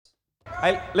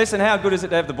Hey, listen, how good is it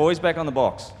to have the boys back on the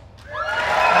box?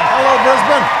 Hello,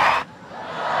 Brisbane.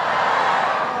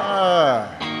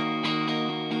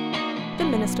 The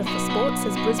Minister for Sport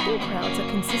says Brisbane crowds are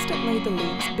consistently the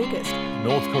league's biggest.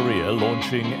 North Korea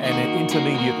launching an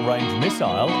intermediate-range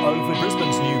missile over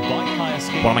Brisbane's new bike hire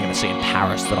scheme. What am I going to see in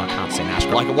Paris that I can't see in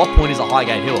Ashburn? Like, at what point is it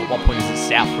Highgate Hill? At what point is it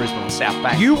South Brisbane or South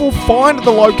Bank? You will find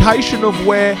the location of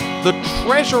where the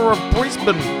treasure of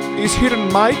Brisbane is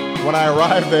hidden, mate. When I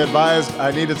arrived, they advised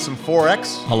I needed some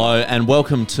 4X. Hello and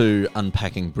welcome to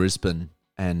Unpacking Brisbane.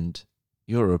 And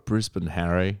you're a Brisbane,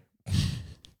 Harry.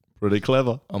 Pretty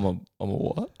clever. I'm a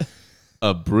what?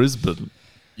 A Brisbane.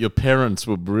 Your parents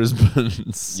were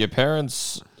Brisbane's. Your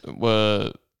parents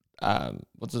were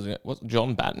what's his name? What,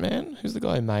 John Batman? Who's the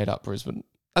guy who made up Brisbane?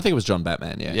 I think it was John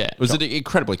Batman, yeah. Yeah. It was an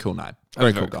incredibly cool name.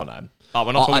 Very cool name. Oh,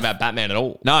 we're not talking about Batman at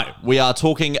all. No, we are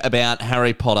talking about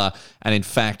Harry Potter, and in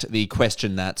fact, the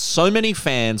question that so many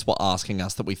fans were asking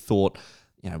us that we thought,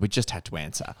 we just had to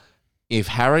answer. If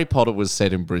Harry Potter was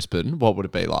set in Brisbane, what would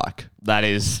it be like? That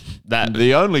is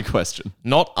The only question.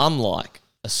 not unlike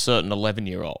a certain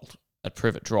 11-year-old at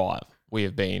Privet Drive. We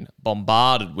have been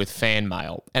bombarded with fan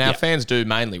mail, and our fans do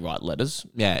mainly write letters.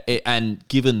 Yeah, and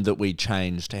given that we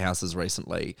changed houses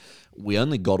recently, we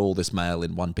only got all this mail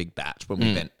in one big batch when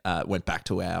we went back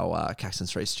to our Caxton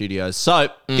Street studios. So,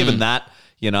 given that,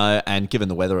 and given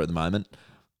the weather at the moment,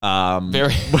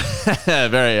 Very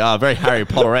very Harry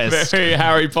Potter-esque. very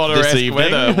Harry Potter-esque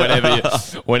evening. weather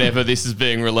whenever this is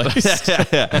being released.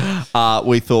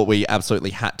 We thought we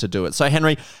absolutely had to do it. So,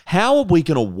 Henry, how are we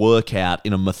going to work out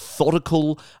in a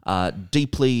methodical,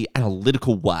 deeply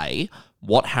analytical way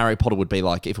what Harry Potter would be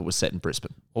like if it was set in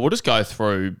Brisbane? Well, we'll just go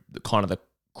through the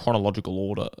chronological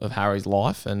order of Harry's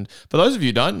life. And for those of you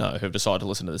who don't know who have decided to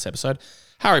listen to this episode,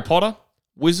 Harry Potter,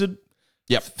 wizard,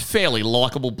 fairly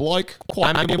likeable bloke,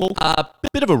 quite amiable. A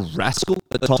bit of a rascal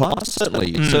at the time,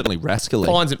 certainly rascally.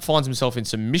 Finds himself in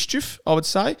some mischief, I would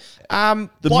say.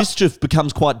 Mischief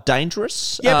becomes quite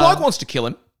dangerous. Yeah, bloke wants to kill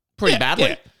him pretty badly.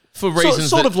 yeah. For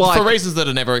reasons for reasons that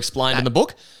are never explained in the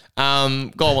book. Guy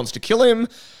wants to kill him.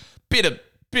 Bit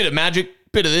of magic,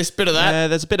 bit of this, bit of that. Yeah,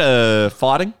 there's a bit of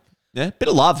fighting. Yeah, bit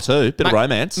of love too, bit of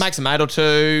romance. Makes a mate or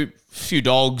two, few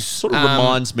dogs. Sort of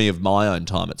reminds me of my own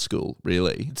time at school,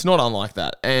 really. It's not unlike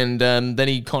that. And then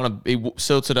he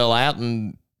sorts it all out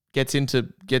and gets into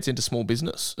small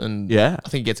business. And Yeah. I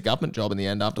think he gets a government job in the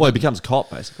end after Well, he that. becomes a cop,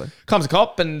 basically. Becomes a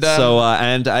cop and And a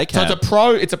so cab.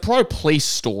 it's a pro police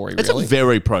story, It's really. a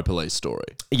very pro-police story.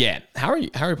 Yeah. Harry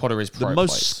Potter is pro The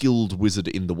most police. skilled wizard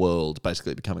in the world,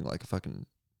 basically becoming like a fucking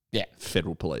Yeah.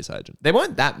 federal police agent. There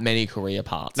weren't that many career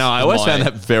paths. No, I always found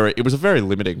that it was a very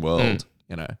limiting world,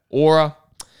 Aura,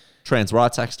 Trans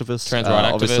rights activist. trans right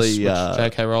activist, obviously, which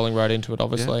J.K. Rowling wrote into it,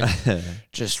 obviously.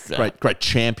 Just great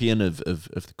champion of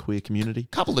the queer community.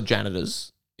 couple of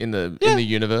janitors in the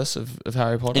universe of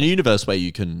Harry Potter. In a universe where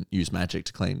you can use magic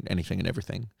to clean anything and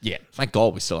everything. Yeah. Thank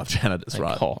God we still have janitors,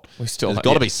 right? God, we still There's have-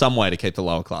 got to yeah. be some way to keep the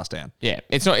lower class down. Yeah,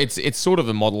 it's not. It's sort of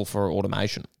a model for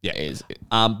automation. Yeah. Is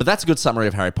But that's a good summary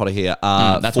of Harry Potter here.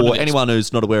 that's what For it is. anyone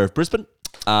who's not aware of Brisbane,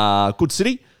 good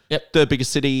city. Yep. Third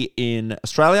biggest city in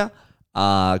Australia.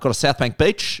 Got a South Bank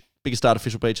beach, biggest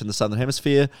artificial beach in the Southern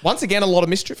Hemisphere. once again a lot of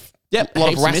mischief. Yep, a lot of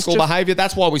heaps of rascal mischief. behaviour.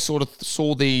 That's why we sort of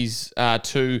saw these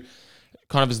two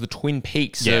kind of as the twin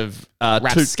peaks of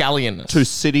rapscallionness. Two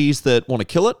cities that want to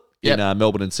kill it Yep. in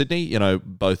Melbourne and Sydney.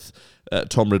 Both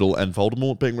Tom Riddle and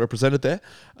Voldemort being represented there.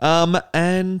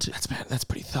 And That's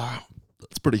pretty thorough.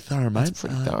 it's pretty thorough, mate.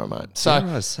 Pretty thorough, mate. dare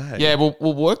I So say. yeah,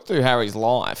 we'll work through Harry's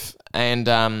life, and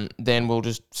then we'll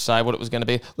just say what it was going to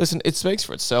be. Listen, it speaks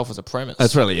for itself as a premise.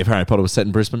 That's really if Harry Potter was set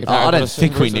in Brisbane. If Harry I Potter don't was set in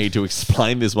think we Brisbane. need to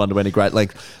explain this one to any great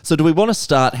length. So do we want to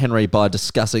start, Henry, by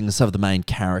discussing some of the main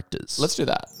characters? Let's do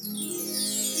that.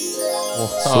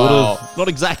 Sort of, not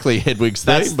exactly Hedwig's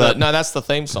theme, but That's the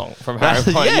theme song from Harry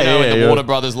Potter. Yeah, when the yeah. Warner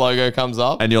Brothers logo comes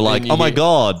up, and you're like, you oh my hear-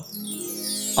 God.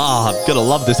 I'm going to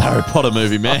love this Harry Potter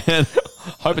movie, man.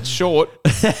 Hope it's short.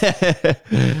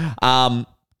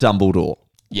 Dumbledore.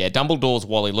 Yeah, Dumbledore's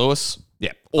Wally Lewis.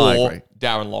 Yeah, Or I agree.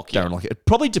 Darren Lockyer. Darren Lockyer.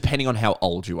 Probably depending on how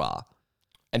old you are.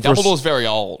 And For a Dumbledore's very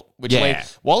old, which Yeah.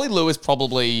 means Wally Lewis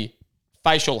probably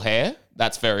facial hair.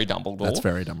 That's very Dumbledore. That's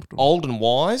very Dumbledore. Old and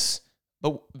wise,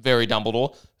 but very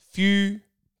Dumbledore. Few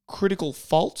critical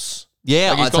faults.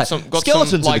 Yeah, Like he's I'd got say some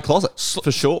skeletons in the like, closet,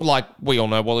 for sure. Like we all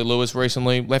know, Wally Lewis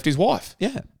recently left his wife.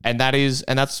 Yeah. And that's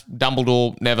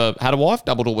Dumbledore never had a wife.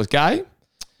 Dumbledore was gay,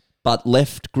 But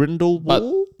left Grindelwald? but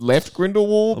left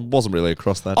Grindelwald. I wasn't really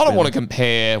across that. I don't want to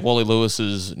compare Wally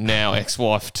Lewis's now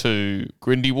ex-wife to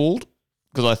Grindelwald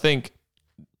because I think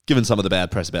Given some of the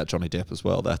bad press about Johnny Depp as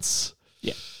well, that's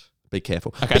Be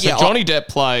careful. Okay, But so yeah, Johnny Depp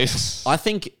plays. I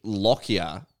think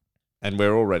Lockyer, and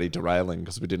we're already derailing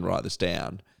because we didn't write this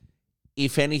down.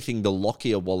 If anything, the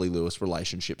Lockyer-Wally Lewis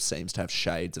relationship seems to have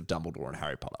shades of Dumbledore and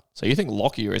Harry Potter. So you think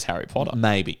Lockyer is Harry Potter?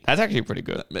 Maybe. That's actually pretty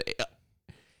good.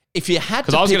 If you had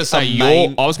Because to I was pick going to say a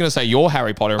main... I was going to say you're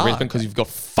Harry Potter in Oh, Brisbane because you've got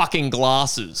fucking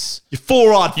glasses. You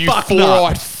four-eyed You fuck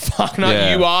four-eyed fuck nut.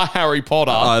 Yeah. You are Harry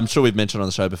Potter. I'm sure we've mentioned on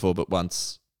the show before, but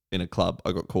once in a club,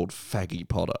 I got called Faggy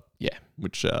Potter, yeah.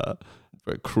 which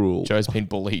very cruel. Joe's been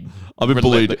bullied. I've been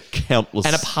bullied relentlessly. countless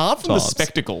And apart from times. the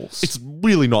spectacles, It's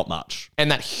really not much. and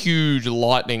that huge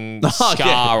lightning Oh, scar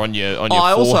yeah. on your I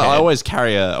forehead. always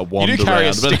carry a wand You do carry a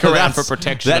around, but stick around that's- for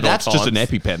protection at all That's just an times.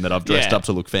 EpiPen that I've dressed Yeah. up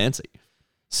to look fancy.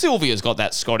 Sylvia's got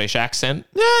that Scottish accent.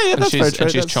 Yeah, And that's she's- very true.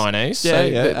 and she's That's- Chinese, Yeah, so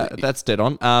yeah, the- that's dead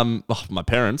on. My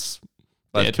parents,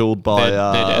 They're- they're killed by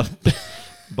they're dead.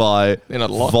 by They're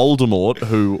not alive. Voldemort,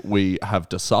 who we have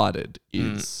decided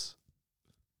is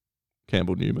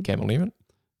Campbell Newman, Campbell Newman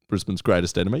Brisbane's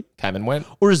greatest enemy, came and went.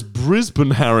 or is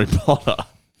Brisbane Harry Potter?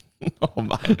 Oh,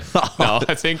 mate. No,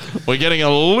 I think We're getting a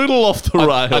little off the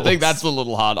rails. I think that's a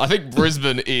little hard. I think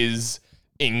Brisbane is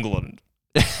England.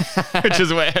 Which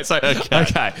is where so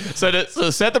okay. So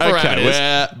to set the parameters,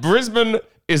 where- Brisbane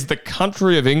is the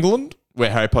country of England where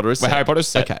Harry Potter is. where set. Harry Potter's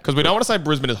set. Okay, Because we don't want to say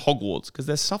Brisbane is Hogwarts, because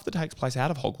there's stuff that takes place out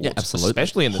of Hogwarts. Yeah, absolutely.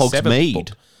 Especially in the Hogsmeade. seventh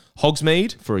book.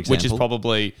 Hogsmeade, For which is example.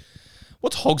 probably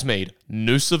what's Hogsmeade?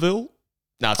 Noosaville?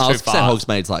 No, it's I too was saying far.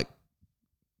 Hogsmeade's like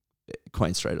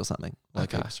Queen Street or something.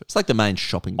 Like Okay. It's like the main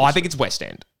shopping. Oh, I district. think it's West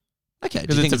End. Okay, do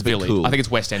Because you think it's a bit village. cool? I think it's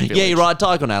West End Village. Yeah, you're right.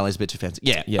 Diagon Alley is a bit too fancy.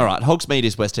 Yeah, Yeah. all right. Hogsmeade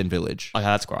is West End Village. Okay,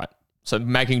 that's great. So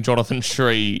making Jonathan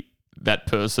Shree that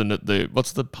person at the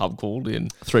what's the pub called in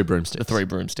Three Broomsticks. the Three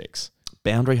Broomsticks?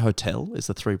 Boundary Hotel is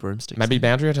the Three Broomsticks. Maybe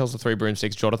Boundary Hotel's the Three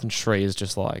Broomsticks. Jonathan Shree is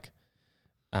just like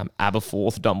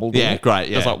Aberforth Dumbledore. Yeah, great,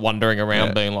 Just yeah. like wandering around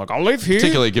Yeah. being like, I live here.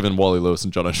 Particularly given Wally Lewis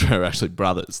and John O'Shea are actually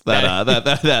brothers.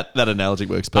 That analogy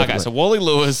works perfectly. Okay, so Wally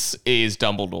Lewis is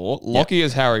Dumbledore. Lockie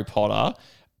is Harry Potter.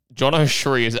 John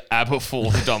O'Shea is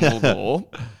Aberforth Dumbledore.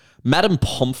 Madame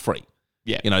Pomfrey.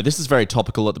 Yeah. You know, this is very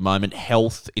topical at the moment.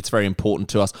 Health, it's very important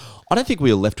to us. I don't think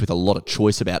we are left with a lot of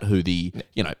choice about who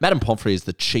Madame Pomfrey is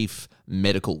the chief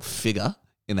medical figure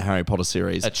in the Harry Potter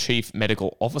series. A chief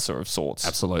medical officer of sorts.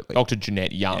 Absolutely. Dr.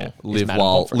 Jeanette Young. Yeah. is Madame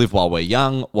Pomfrey. Live while we're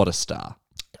young. What a star.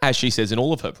 As she says in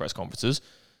all of her press conferences,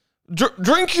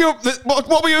 drink your...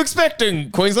 What were you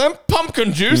expecting, Queensland?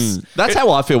 Pumpkin juice. That's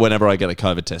how I feel whenever I get a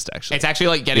COVID test, actually. It's actually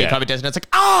like getting Yeah. a COVID test and it's like,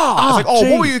 it's like,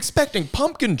 gee. what were you expecting?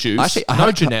 Pumpkin juice? Actually, I no,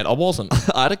 had- Jeanette, I wasn't.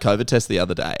 I had a COVID test the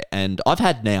other day, and I've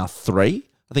had now 3.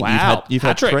 I think Wow. you've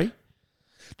had Hat-trick. 3.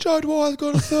 Joe Dwyer's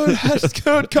got a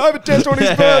third COVID test on his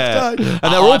birthday. And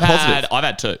they're all positive. I've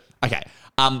had 2. Okay.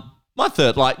 My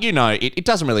third, it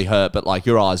doesn't really hurt, but like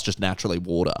your eyes just naturally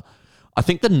water. I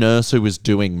think the nurse who was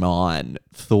doing mine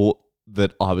thought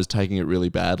that I was taking it really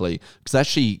badly because as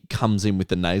she comes in with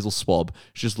the nasal swab,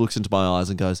 she just looks into my eyes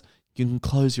and goes, "You can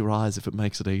close your eyes if it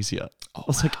makes it easier." I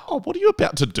was like, "Oh, what are you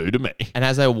about to do to me?" And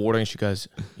as they were watering, she goes,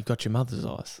 "You've got your mother's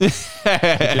eyes."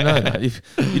 Did you know that?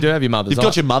 You do have your mother's You've eyes.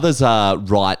 got your mother's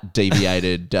right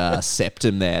deviated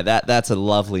septum there. That's a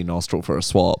lovely nostril for a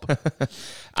swab.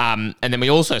 And then we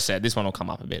also said, this one will come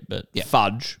up a bit, but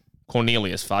Fudge,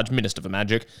 Cornelius Fudge, Minister for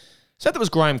Magic, said that was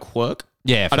Graham Quirk.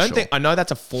 Yeah, for I don't sure. think, I know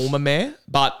that's a former mayor,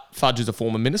 but Fudge is a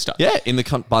former minister. Yeah,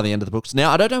 by the end of the books.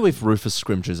 Now, I don't know if Rufus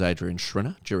Scrimgeour is Adrian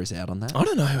Schrinner. Jury's out on that. I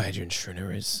don't know who Adrian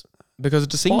Schrinner is. Because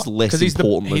it Seems less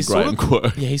important than Graham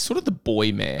Quirk. Yeah, he's sort of the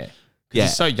boy mayor. Yeah.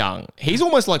 He's so young. He's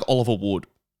almost like Oliver Wood.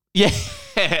 Yeah.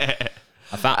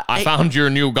 I found your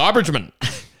new garbage man.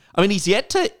 I mean,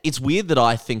 it's weird that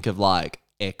I think of like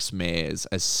ex-mayors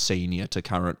as senior to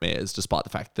current mayors, despite the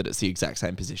fact that it's the exact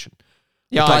same position.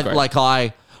 Yeah, I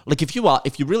agree.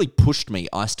 If you really pushed me,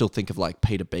 I still think of like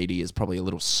Peter Beattie as probably a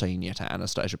little senior to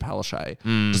Anastasia Palaszczuk,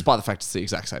 despite the fact it's the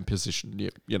exact same position.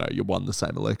 You won the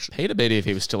same election. Peter Beattie, if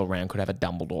he was still around, could have a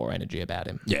Dumbledore energy about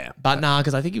him. Yeah. But nah,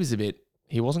 because I think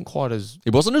he wasn't quite as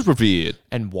It wasn't as revered.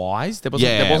 and wise. There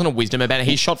wasn't a wisdom about it.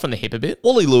 He shot from the hip a bit.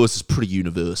 Wally Lewis is pretty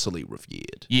universally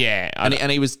revered. Yeah. And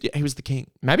he was the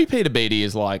king. Maybe Peter Beattie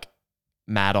is like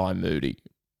Mad Eye Moody.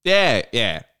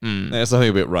 Yeah. There's something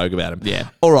a bit rogue about him. Yeah.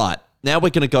 All right. Now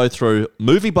we're going to go through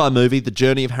movie by movie the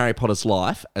journey of Harry Potter's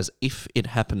life as if it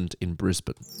happened in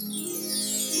Brisbane.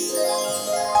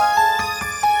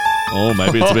 Oh,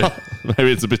 maybe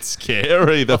it's a bit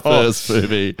scary. The first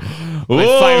movie.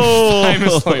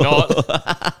 Famously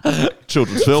not.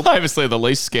 Children's film. Famously the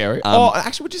least scary.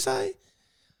 Actually, would you say?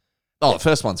 Oh, the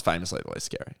first one's famously the least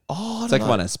scary. Oh, Second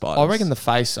one has spiders. I reckon the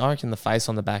face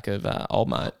on the back of Old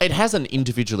Mate. It has an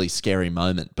individually scary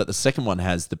moment, but the second one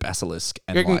has the basilisk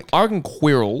and I reckon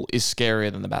Quirrell is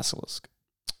scarier than the basilisk.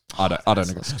 I don't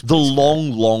agree. The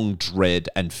long dread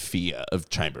and fear of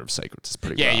Chamber of Secrets is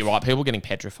pretty rough. You're right. People getting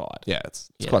petrified. Yeah, it's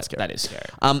quite scary. That is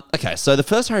scary. Okay, so the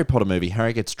first Harry Potter movie,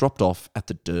 Harry gets dropped off at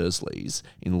the Dursleys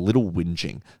in Little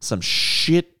Whinging, some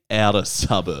shit outer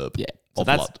suburb. Yeah. of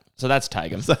London. So that's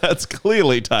taken. So that's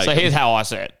clearly taken. So here's how I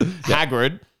see it.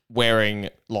 Hagrid wearing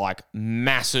like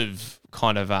massive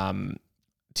kind of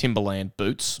Timberland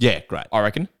boots. Yeah, great. I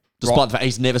reckon. Despite the fact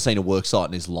he's never seen a work site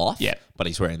in his life, Yeah. but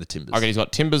he's wearing the Timbers. I reckon he's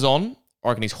got Timbers on. I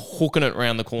reckon he's hooking it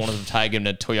around the corners of Tagan and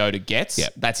a Toyota Getz. Yeah.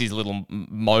 That's his little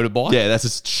motorbike. Yeah, that's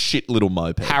a shit little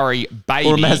moped. Harry baby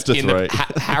Or a Mazda in 3.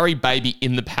 Harry baby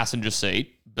in the passenger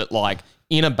seat, but like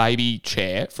in a baby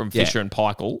chair from Fisher and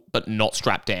Paykel, but not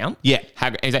strapped down. Yeah.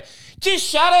 Hagrid, and he's like, just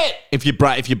shut it. If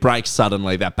you brake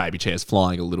suddenly, that baby chair's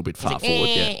flying a little bit far forward.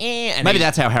 And Maybe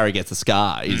that's how Harry gets the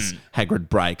scar. Is Hagrid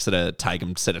brakes at a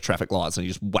Tagham set of traffic lights and he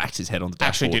just whacks his head on the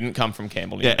dashboard. actually didn't come from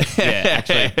Campbell Newman.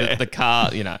 Actually, the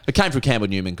car, you know. It came from Campbell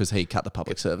Newman because he cut the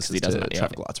public services He doesn't to know,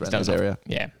 traffic lights he's around done his enough- area.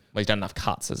 Yeah. Well, he's done enough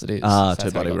cuts as it is. Ah, So too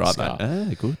that's how bloody he got right, the scar.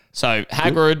 mate. Good. So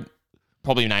Hagrid,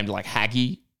 probably named like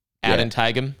Haggy out Yeah. in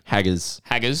Tagham. Haggers.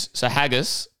 So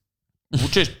Haggis,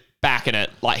 just backing it,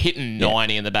 like hitting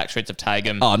 90 in the back streets of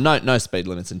Tagham. Oh, no speed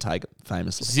limits in Tagham,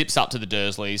 famously. Zips up to the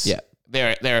Dursleys. Yeah.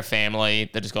 They're a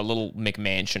family. They've just got a little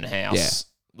McMansion house.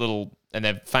 And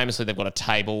they've got a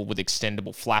table with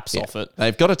extendable flaps off it.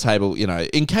 They've got a table, you know,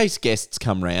 in case guests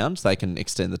come round, they can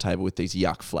extend the table with these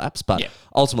yuck flaps. But Yeah.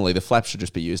 ultimately, the flaps should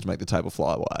just be used to make the table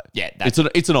fly away. Yeah,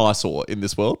 it's an eyesore in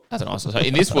this world. That's a nice one. So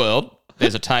in this world,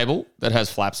 there's a table that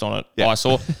has flaps on it. Yeah. I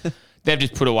saw. They've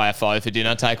just put away a photo for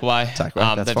dinner, takeaway.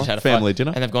 Takeaway, that's they've fine. just had a Family photo,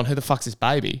 dinner. and they've gone, "Who the fuck's this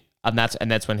baby?" And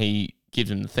that's when he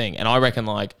gives him the thing. And I reckon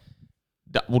like,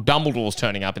 Dumbledore's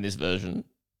turning up in this version.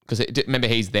 Because remember,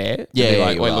 he's there. to Yeah, be yeah,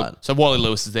 like, you're "Wait, right. look." So Wally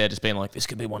Lewis is there, just being like, "This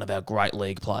could be one of our great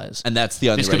league players." And that's the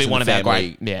only This could be reason one the of our family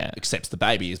great- yeah. accepts the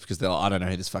baby is because they're like, I don't know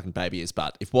who this fucking baby is,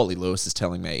 but if Wally Lewis is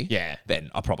telling me, Yeah.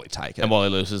 then I'll probably take it. And Wally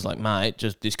Lewis is like, "Mate,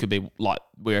 just this could be like,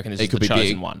 we reckon this It is could the be chosen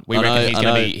big. one. We I reckon know- he's I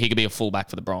gonna know. be. He could be a fullback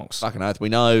for the Bronx." Fucking oath. We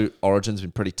know Origin's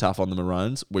been pretty tough on the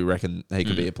Maroons. We reckon he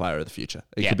could be a player of the future.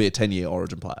 He Yeah. could be a 10-year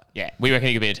Origin player. Yeah, we reckon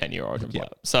he could be a 10-year Origin player.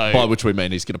 So By which we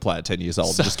mean he's going to play at 10 years old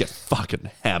and just get fucking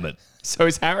hammered. So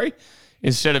is Harry,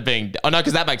 instead of being... Oh, no,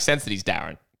 because that makes sense that he's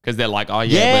Darren. Because they're like, oh,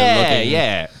 yeah, we're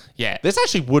looking... Yeah. This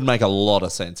actually would make a lot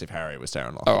of sense if Harry was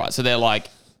Darren Lockyer. All right, so they're like,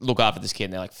 look after this kid.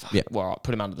 And they're like, fuck, Yeah. well, all right,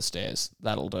 put him under the stairs.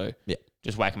 That'll do. Yeah.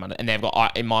 Just whack him under. And they've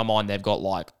got... In my mind, they've got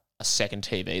like a second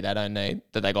TV they don't need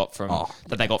that they got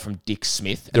from Dick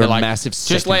Smith. And They're a like, massive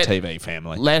just second TV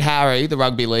family. Let Harry, the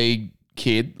rugby league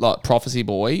kid, like prophecy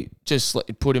boy, just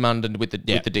put him under with the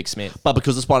Dick Smith. But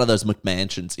because it's one of those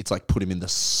McMansions, it's like put him in the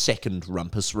second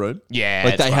rumpus room. Yeah,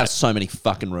 Like that's they have right. so many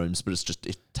fucking rooms, but it's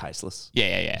tasteless.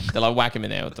 Yeah. They're like, whack him in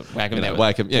there with cover him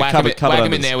under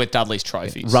in the- there with Dudley's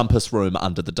trophies. Rumpus room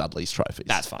under the Dudley's trophies.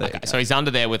 That's fine. There Okay. you go. So he's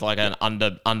under there with like an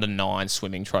under 9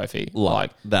 swimming trophy.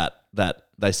 like that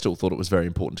they still thought it was very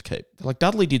important to keep. Like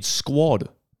Dudley did squad.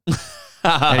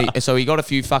 So he got a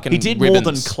few fucking He did ribbons.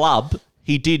 more than club.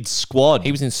 He did squad.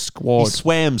 He was in squad. He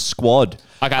swam squad.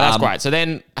 Okay, that's great. So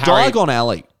then Harry, Diagon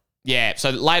Alley. yeah. So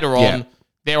later on, Yeah.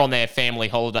 they're on their family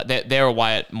holiday. They're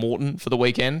away at Morton for the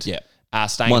weekend. Yeah.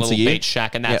 Staying Once in a a little year. beach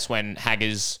shack, and that's when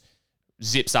Haggers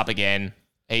zips up again.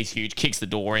 He's huge, kicks the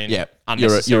door in. Yeah. You're a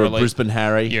unnecessarily. Brisbane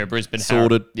Harry. You're a Brisbane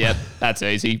Sorted. Harry. Yep, that's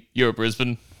easy. You're a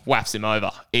Brisbane. Whaps him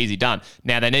over. Easy done.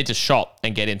 Now they need to shop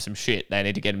and get him some shit. They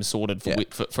need to get him sorted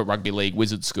for rugby league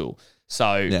wizard school.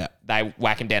 So they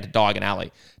whack him down to Diagon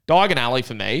Alley. Diagon Alley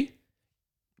for me,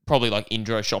 probably like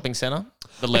Indro Shopping Centre.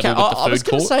 The level with the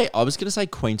food court. I was gonna say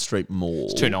Queen Street Mall.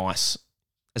 It's too nice.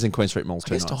 As in Queen Street Mall's I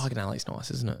too guess nice. Diagon Alley's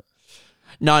nice, isn't it?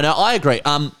 No, I agree.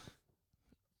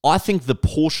 I think the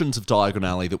portions of Diagon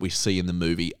Alley that we see in the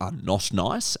movie are not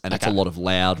nice, and it's a lot of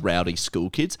loud, rowdy school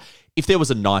kids. If there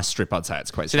was a nice strip, I'd say it's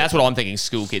Queen So Street. that's what I'm thinking.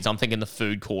 School kids. I'm thinking the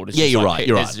food court is. Yeah, just you're like, right,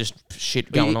 you're there's right. just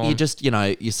shit going on. You just,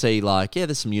 you see like,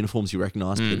 there's some uniforms you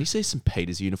recognise, but then you see some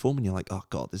Peter's uniform, and you're like, oh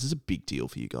god, this is a big deal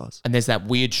for you guys. And there's that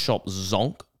weird shop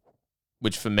Zonk,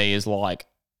 which for me is like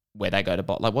where they go to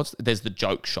buy. Like, there's the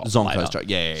joke shop. Zonko's later. joke,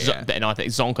 yeah. And I think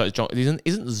Zonko's joke isn't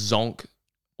Zonk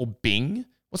or Bing.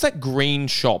 What's that green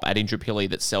shop at Intrapilli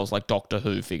that sells like Doctor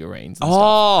Who figurines? And stuff?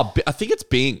 Oh, I think it's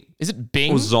Bing Is it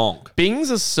Bing or Zonk. Bing's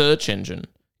a search engine.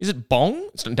 Is it Bong?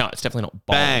 No, it's definitely not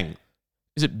Bong. Bang.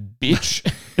 Is it Bitch?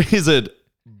 Is it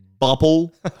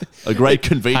Bubble? A great Hang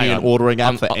convenient on. ordering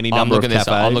app for any number of looking this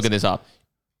cafes. up. I'm looking this up.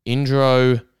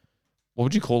 Indro what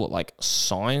would you call it? Like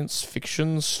science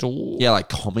fiction store? Yeah, like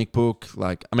comic book.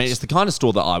 Like, I mean, it's the kind of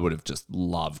store that I would have just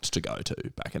loved to go to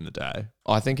back in the day.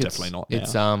 I think it's Definitely not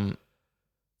It's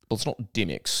well, it's not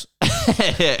Dimmicks.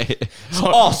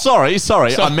 Oh,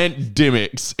 sorry. I meant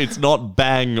Dimmicks. It's not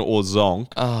Bang or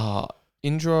Zonk.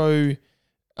 Indro,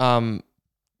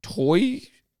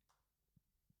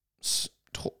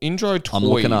 Indro Toys. I'm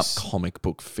looking up comic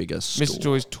book figure store. Mr.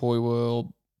 Joy's Toy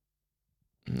World.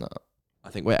 No. I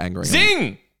think we're angry.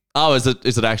 Zing! Oh, is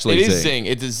it actually It Zing?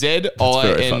 is Zing. It's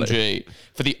ZING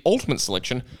for the ultimate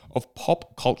selection of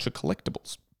pop culture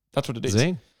collectibles. That's what it is.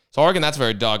 Zing. So I reckon that's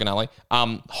very Diagon Alley.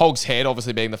 Hog's Head,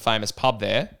 obviously being the famous pub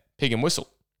there. Pig and Whistle.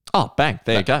 Oh, bang.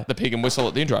 There you go. The Pig and Whistle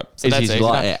at the Indro. So Is that's his easy.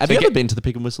 like- No. Have So you ever get- been to the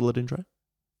Pig and Whistle at Intro?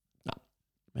 No.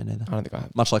 Me neither. I don't think I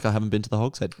have. Much like I haven't been to the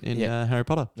Hog's Head in Yeah. Harry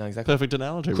Potter. No, exactly. Perfect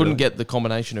analogy. Couldn't really. get the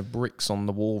combination of bricks on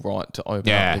the wall right to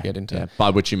open up to get into. Yeah, by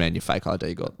which you mean your fake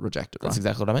ID got rejected, right? That's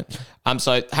exactly what I meant.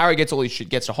 So Harry gets all his shit,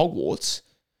 gets to Hogwarts.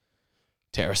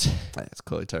 Terrace. Yeah, it's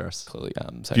clearly terrace. Clearly.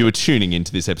 So If you were tuning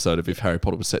into this episode of If Harry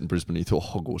Potter was set in Brisbane, you thought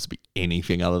Hogwarts would be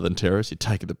anything other than terrace, you're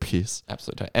taking the piss.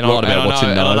 absolutely. And Right about what you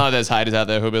and I know. know there's haters out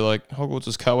there who'll be like, Hogwarts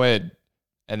is co-ed.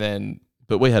 And then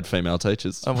But we had female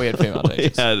teachers. we had female We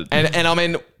teachers. had- And I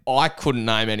mean, I couldn't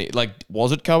name any. Like,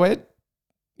 was it co-ed?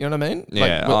 You know what I mean?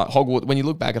 Yeah, Like, Hogwarts, when you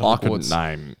look back at I couldn't Hogwarts,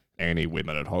 name any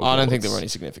women at Hogwarts. I don't think there were any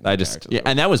significant They just characters. yeah,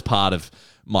 and that was part of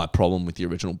my problem with the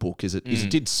original book is it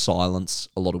did silence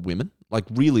a lot of women. Like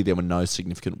really, there were no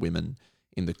significant women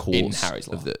in the course Harry's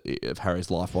of Harry's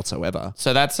life whatsoever.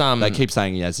 So that's They keep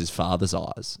saying he has his father's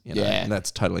eyes. You know, Yeah. and that's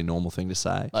a totally normal thing to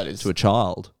say That is. to a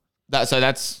child. that's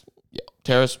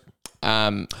Terrace.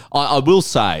 I will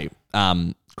say,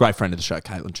 great friend of the show,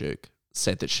 Caitlin Duke,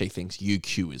 said that she thinks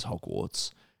UQ is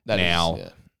Hogwarts. That is, now, yeah.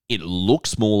 it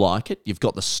looks more like it. You've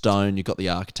got the stone, you've got the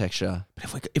architecture.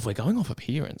 But if we're going off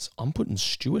appearance, I'm putting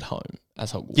Stewart Home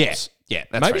as Hogwarts. Yeah,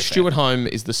 that's Maybe very Stewart Home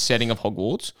is the setting of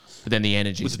Hogwarts, but then the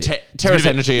energy is Terrace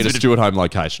Energy at a Stewart Home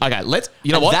location. Okay,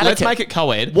 you know what? That Let's okay. make it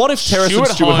co-ed. What if Terrace and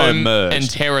Stewart Home merged? and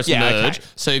Terrace Yeah, merge? okay.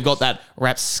 So you've got that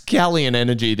rapscallion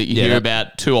energy that you hear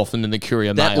about too often in the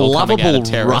Courier That Mail coming out lovable of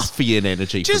Terrace. ruffian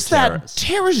energy. Just from that Terrace.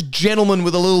 Terrace gentleman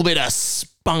with a little bit of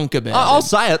spunk about I'll him.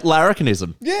 say it,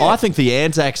 larrikinism. Yeah. I think the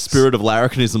Anzac spirit of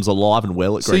larrikinism's alive and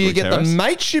well at So Gregory you get Terrace. the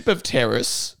mateship of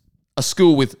Terrace, a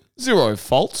school with zero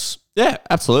faults, Yeah,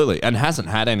 absolutely. And hasn't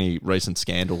had any recent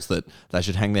scandals that they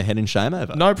should hang their head in shame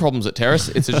over. no problems at Terrace.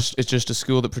 It's just a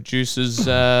school that produces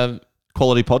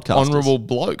Quality podcasters. honourable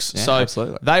blokes. Yeah, so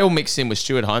absolutely. they all mix in with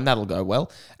Stewart Home. That'll go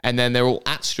well. And then they're all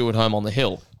at Stewart Home on the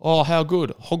hill. Oh, how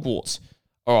good. Hogwarts.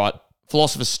 All right.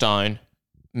 Philosopher's Stone.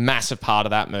 Massive part of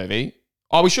that movie.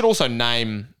 Oh, we should also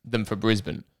name them for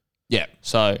Brisbane. Yeah.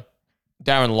 So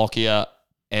Darren Lockyer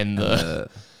and the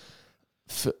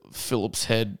Phillips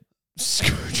Head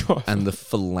screwdriver. And the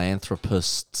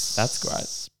philanthropists. That's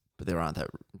great. But there aren't that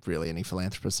really any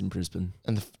philanthropists in Brisbane.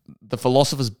 And the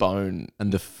Philosopher's Bone.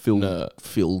 And the No.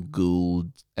 Phil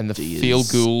Gould. And the Deers. Feel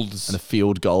Goulds. And the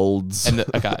Field Golds. And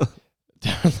the, okay.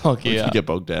 Darren Lockyer. You get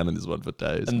bogged down in this one for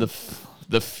days. And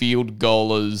the field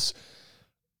goalers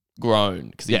groan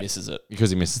because he Yeah. misses it because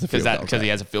he misses the field goal. because he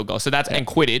has a field goal. So that's and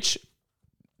Quidditch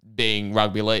being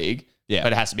rugby league. Yeah.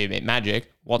 But it has to be a bit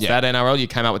magic. What's Yeah. that, NRL? You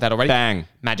came out with that already? Bang.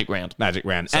 Magic round. Magic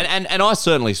Round. And I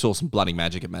certainly saw some bloody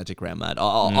magic at Magic Round, mate.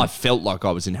 I felt like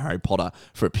I was in Harry Potter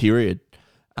for a period.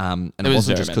 And it was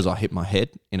wasn't very just because I hit my head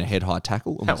in a head high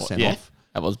tackle and was sent off.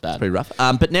 That was bad. Pretty rough.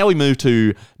 But now we move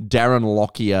to Darren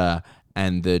Lockyer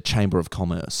and the Chamber of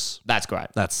Commerce. That's great.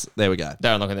 There we go.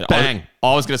 Darren Lockyer. Bang.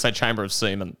 I was going to say Chamber of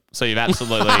Seamen. So you've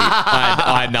absolutely...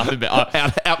 I had nothing but...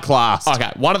 Outclassed.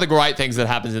 Okay, one of the great things that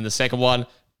happens in the second one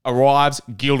arrives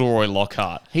Gilderoy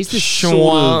Lockhart. He's this sort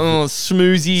of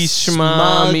smoozy,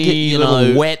 smug, schmarmy, you little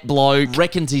know, wet bloke.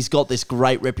 reckons he's got this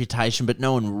great reputation, but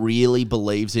no one really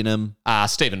believes in him.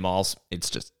 Stephen Miles. It's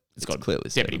got clearly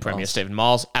Deputy Stephen Premier Miles. Stephen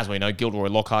Miles. As we know, Gilderoy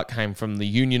Lockhart came from the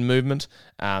union movement.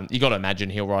 You got to imagine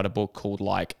he'll write a book called,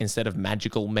 like, instead of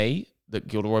Magical Me that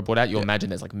Gilderoy brought out, you'll imagine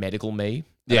there's like Medical Me.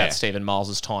 And Yeah. that's Stephen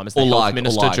Miles' time as the Or health like- or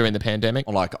minister like- during the pandemic.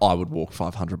 Or like, I would walk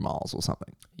 500 miles or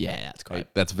something. Yeah, that's great.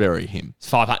 That's very him.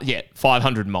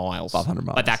 500 miles. 500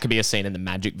 miles. Like that could be a scene in the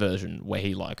Magic version where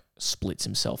he like splits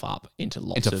himself up into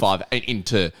lots of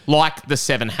like the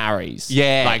Seven Harrys.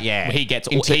 Yeah, like yeah. He gets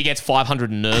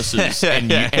 500 nurses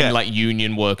and like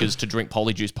union workers to drink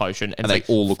Polyjuice potion, And it's they like,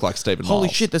 all look like Stephen holy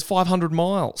Miles. shit, there's 500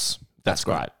 miles. That's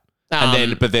great.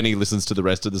 But then he listens to the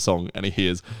rest of the song and he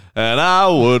hears, and I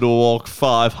would walk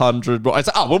 500 miles. I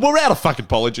say, well, we're out of fucking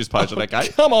Polyjuice potion, okay?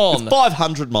 Come on. It's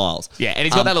 500 miles. Yeah, and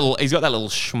he's got that little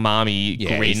schmarmy Yeah,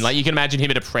 grin. he's- Like you can imagine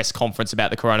him at a press conference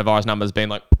about the coronavirus numbers being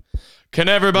like, "Can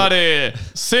everybody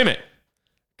see me?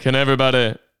 Can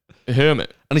everybody hear me?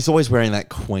 And he's always wearing that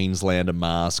Queenslander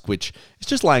mask, which is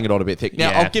just laying it on a bit thick. Now,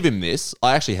 Yeah. I'll give him this.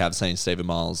 I actually have seen Stephen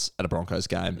Miles at a Broncos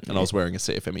game, and I was wearing a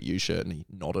CFMU shirt, and he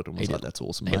nodded and was like, that's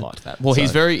awesome, He mate. liked that. Well, So-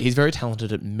 he's very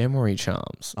talented at memory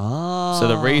charms. Ah. So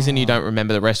the reason you don't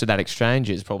remember the rest of that exchange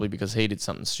is probably because he did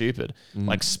something stupid,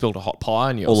 like spilled a hot pie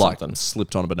on you or, Or like something.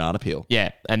 slipped on a banana peel, Yeah,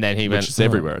 and then he which went is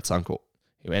everywhere. It's uncle.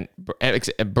 He went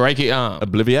break your arm.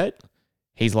 Obliviate?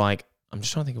 He's like, I'm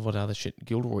just trying to think of what other shit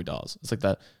Gilderoy does. It's like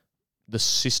the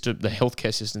system, the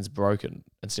healthcare system's broken,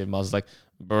 and Steve Miles is like,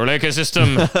 break a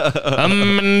system.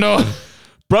 No.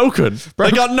 Broken.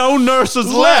 They got no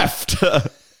nurses left.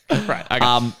 Right.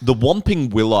 Okay. The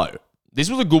Whomping Willow. This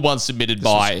was a good one submitted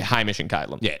by Hamish and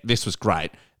Caitlin. Yeah, this was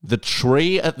great. The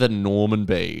tree at the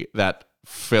Normanby that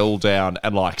fell down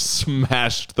and like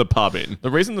smashed the pub in.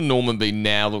 The reason the Normanby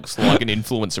now looks like an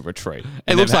influencer retreat.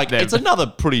 It looks like it's another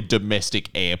pretty domestic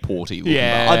airporty looking.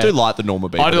 Yeah. I do like the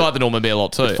Normanby. I do but like the Normanby a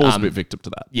lot too. it falls a bit victim to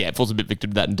that. Yeah, it falls a bit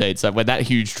victim to that indeed. So when that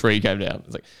huge tree came down,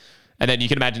 it's like, and then you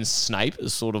can imagine Snape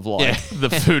as sort of like the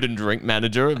food and drink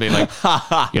manager and being like,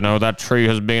 you know, that tree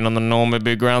has been on the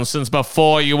Normanby ground since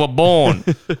before you were born.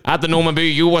 At the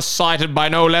Normanby, you were sighted by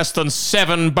no less than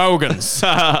 7 bogans.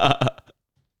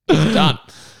 Done.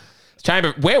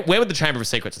 Chamber. Where would the Chamber of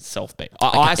Secrets itself be?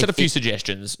 I said a few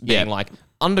suggestions, being like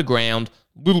underground,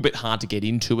 a little bit hard to get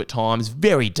into at times,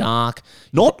 very dark.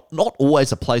 Not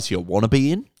always a place you want to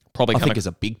be in. Probably I come think is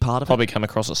a big part of it. Probably come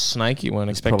across a snake you weren't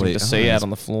expecting probably- to see oh, out on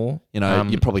the floor. You know,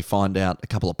 you probably find out a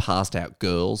couple of passed out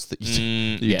girls that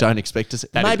you, yeah. don't expect to see.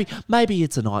 That Maybe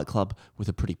it's a nightclub with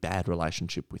a pretty bad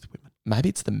relationship with women. Maybe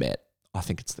it's the Met I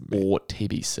think it's the Met. or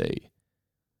TBC.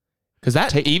 Because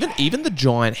that even the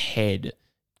giant head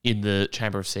in the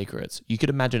Chamber of Secrets, you could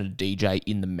imagine a DJ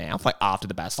in the mouth, like after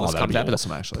the basilisk that'd comes be out.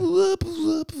 awesome, actually.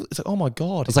 It's like, oh my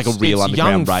god, It's like a real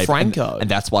underground young rave, Franco. and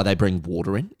that's why they bring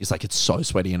water in. It's like it's so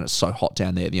sweaty and it's so hot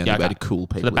down there. The only way to cool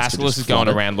people. So the is to basilisk just is going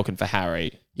flood it. around looking for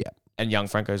Harry. Yeah, And young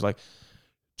Franco's like,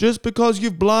 just because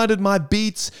you've blinded my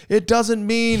beats, it doesn't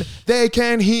mean they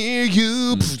can hear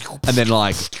you. and then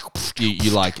like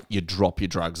you drop your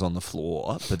drugs on the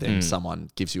floor, but then someone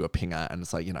gives you a pinger, and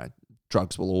it's like, you know,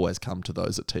 drugs will always come to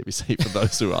those at TBC for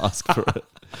those who ask for it.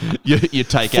 You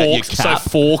take out your Forks, cap. so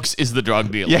Forks is the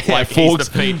drug dealer. Yeah, like Forks- he's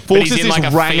the fiend, Forks but he's is in like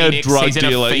this a ranger Phoenix, drug he's in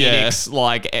dealer, a yeah. Phoenix,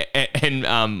 like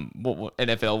and what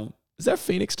NFL is there a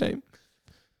Phoenix team?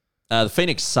 The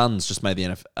Phoenix Suns just made the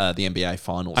NBA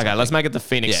finals. Okay, let's make it the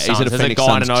Phoenix Yeah, he's Suns. in a There's Phoenix a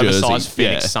guy in an Suns jersey. oversized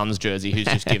Phoenix Yeah. Suns jersey who's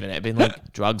just given it, been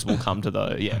like, drugs will come to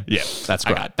the Yeah, that's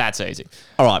great. Okay, that's easy.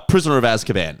 All right, Prisoner of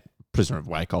Azkaban. Prisoner of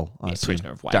Wakehole. I assume.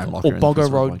 Prisoner of Darren Wakehole. Locker Or in Boggo Prisoner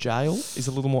of Road Wakehole. Jail is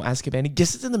a little more Azkaban.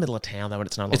 Guess it's in the middle of town though, and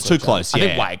it's no longer. It's too a jail. close, I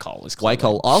think yeah. Wakehole is close.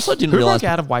 Wakehole. I also didn't Who realize.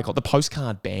 broke out of Wakehole? The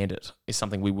Postcard Bandit is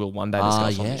something we will one day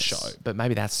discuss on this yes. show, but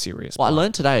maybe that's serious. Well, I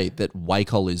learned today that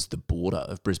Wakehole is the border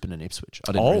of Brisbane and Ipswich.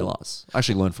 I didn't Oh. realise. I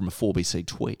actually learned from a 4BC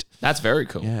tweet. That's very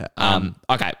cool. Yeah,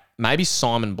 Okay. Maybe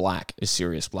Simon Black is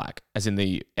Sirius Black, as in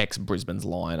the ex-Brisbane's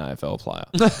Lion AFL player.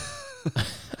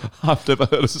 I've never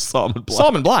heard of Simon Black.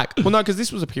 Simon Black. Well, no, because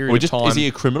this was a period Or of just, time. is he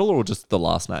a criminal or just the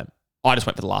last name? I just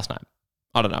went for the last name.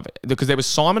 I don't know because there was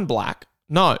Simon Black.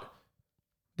 No,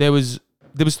 there was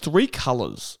 3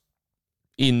 colours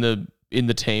in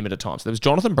the team at a time. So there was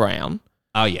Jonathan Brown.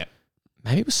 Oh, yeah.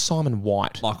 Maybe it was Simon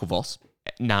White. Michael Voss.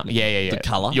 No, yeah. The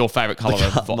colour? Your favourite colour.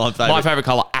 My favourite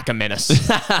colour, Acamenus.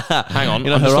 Hang on.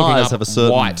 You know, I'm just her looking eyes up have a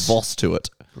certain White. Voss to it.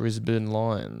 Brisbane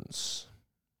Lions.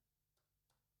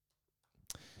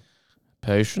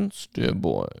 Patience, dear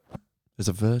boy. There's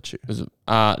a virtue. Is it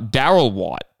Daryl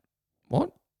White?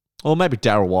 What? Or maybe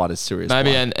Darryl White is serious.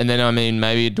 Maybe, Black. and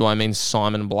then do I mean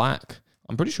Simon Black?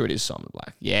 I'm pretty sure it is Simon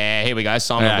Black. Yeah, here we go,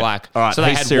 Simon Okay. Black. All right, so they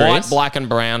he's had serious. white, black, and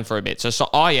brown for a bit. So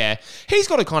oh yeah, he's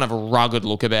got a kind of a rugged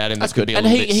look about him. That's that could good. be a And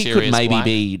little he bit could serious maybe black.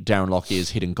 be Darren Lockyer's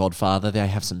hidden godfather. They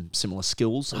have some similar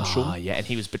skills, I'm Oh sure. yeah, and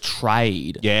he was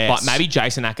betrayed. Yes. But maybe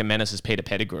Jason Acamenis is Peter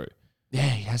Pettigrew. Yeah,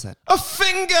 he has that. A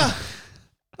finger.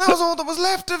 That was all that was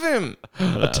left of him.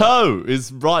 A toe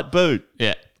is right boot.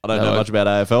 Yeah. I don't know much about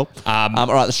AFL. Um, All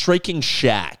right, the Shrieking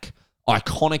Shack.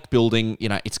 Iconic building. You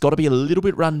know, it's got to be a little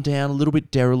bit run down, a little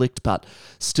bit derelict, but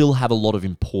still have a lot of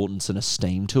importance and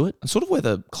esteem to it. And sort of where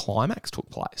the climax took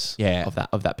place. Yeah.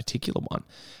 Of that particular one.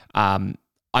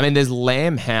 I mean, there's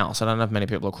Lamb House. I don't know if many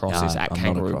people are across No, this at I'm not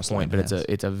Kangaroo across Point, Lamb but House.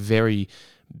 it's a very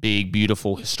big,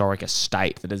 beautiful, historic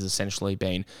estate that has essentially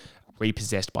been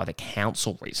repossessed by the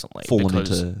council recently. Fallen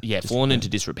into into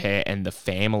disrepair, and the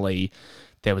family,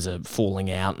 there was a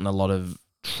falling out and a lot of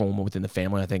trauma within the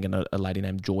family, I think, and a lady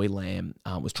named Joy Lamb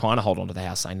was trying to hold on to the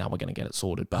house, saying, no, we're going to get it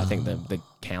sorted. But I think the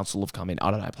council have come in.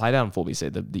 I don't know, played out on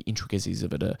 4BC. The intricacies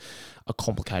of it are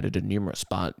complicated and numerous.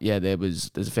 But yeah,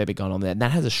 there's a fair bit going on there. And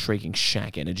that has a Shrieking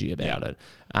Shack energy about it.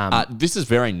 This is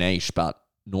very niche, but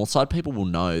Northside people will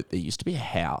know there used to be a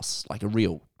house, like a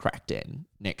real crack den,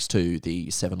 next to the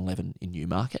 7-Eleven in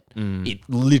Newmarket. It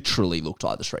literally looked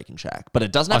like the Shrieking Shack, but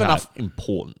it doesn't have enough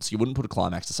importance. You wouldn't put a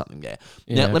climax to something there.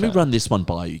 Now, let me run this one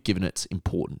by you, given it's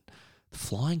important. The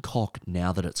Flying Cock,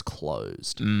 now that it's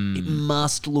closed, it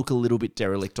must look a little bit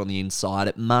derelict on the inside.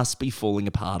 It must be falling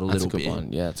apart a little bit. That's a good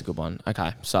one. Yeah, that's a good one.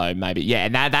 Okay, so maybe, yeah,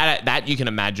 and that you can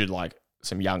imagine, like,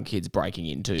 some young kids breaking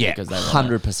into, because they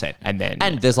 100%.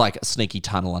 And there's like a sneaky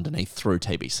tunnel underneath through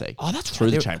TBC. Oh, that's through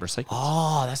right. the chamber of secrets.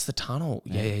 Oh, that's the tunnel.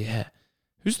 Yeah.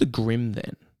 Who's the Grim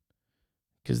then?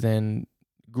 Because then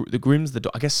the Grim's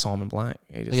I guess Simon Black.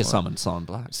 I guess Simon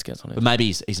Black. Just gets on it. But maybe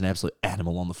he's an absolute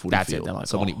animal on the footy That's field. It. Like,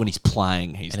 so when he's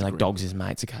playing, he's and he the like Grim. dogs his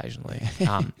mates occasionally.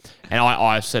 And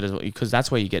I've said as well, because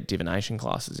that's where you get divination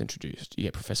classes introduced. You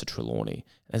get Professor Trelawney.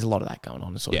 There's a lot of that going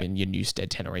on, sort of in your Newstead,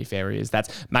 Tenerife areas.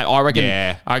 I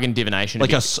reckon divination,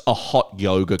 like a hot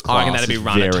yoga class. I reckon that'd be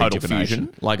run at Total divination.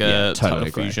 Fusion, like a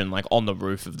totally Total Fusion, like on the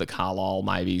roof of the Carlisle,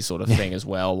 maybe sort of thing as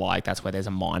well. Like that's where there's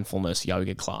a mindfulness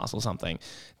yoga class or something.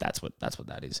 That's what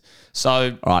that is.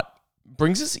 So, all right,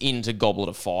 brings us into Goblet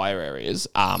of Fire areas.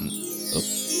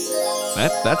 That's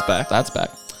back. That's back.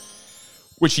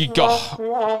 Which you got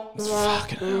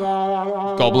fucking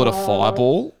Goblet of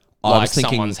Fireball. Like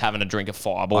someone's having a drink of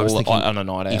Fireball on a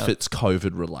night out. If it's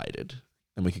COVID related,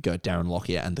 then we could go Darren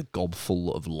Lockyer and the Gob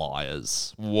Full of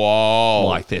Liars. Whoa.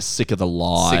 Like they're sick of the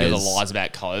lies. Sick of the lies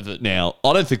about COVID. Now,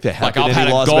 I don't think there have been I've any had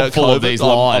a lies gob about full COVID. of these I'm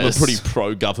liars. a pretty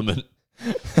pro-government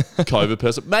COVID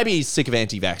person. Maybe he's sick of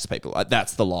anti-vax people. Like,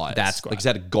 that's the lies. That's great. Like he's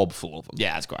had a gob full of them.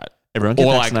 Yeah, that's great. Everyone get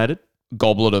Or vaccinated? Like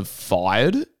Goblet of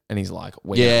Fired. And he's like,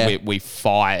 we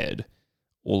fired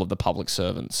all of the public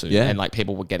servants. And like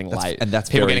people were getting laid. And that's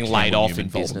people very getting laid Campbell off in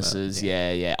Newman businesses.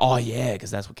 Yeah. Oh, yeah,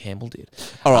 because that's what Campbell did.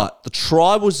 All right, the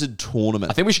Triwizard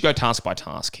Tournament. I think we should go task by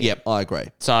task here. Yep, I agree.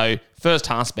 So, first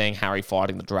task being Harry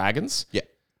fighting the dragons. Yeah.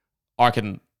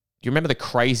 Do you remember the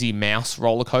crazy mouse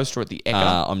roller coaster at the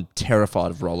Ekka? I'm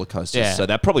terrified of roller coasters, Yeah. so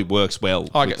that probably works well.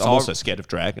 I'm also scared of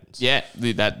dragons. Yeah,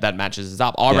 that matches us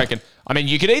up. I reckon. I mean,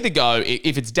 you could either go,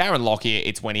 if it's Darren Lockyer,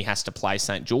 it's when he has to play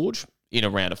St. George in a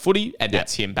round of footy, and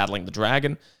that's him battling the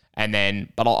dragon. And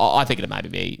then, but I think it'd maybe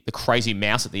be the crazy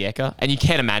mouse at the Ekka. And you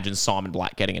can imagine Simon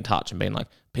Black getting in touch and being like,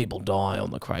 people die on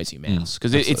the crazy mouse.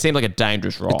 Because it seemed like a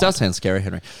dangerous ride. It does sound scary,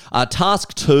 Henry.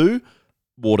 Task 2,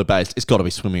 water-based. It's got to be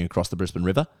swimming across the Brisbane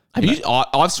River.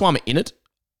 I've swum in it.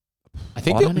 I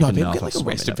think don't even people know get if like I've swum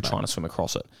arrested in it, for mate. trying to swim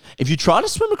across it. If you try to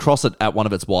swim across it at one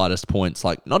of its widest points,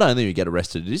 like not only do you get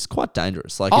arrested, it is quite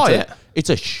dangerous. Like, it's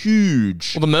a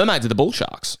huge. Well, the mermaids are the bull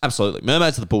sharks. Absolutely,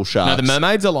 mermaids are the bull sharks. No, the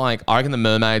mermaids are like. I reckon the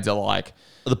mermaids are like.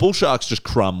 The bull shark's just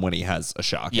crumb when he has a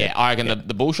shark. Yeah, I reckon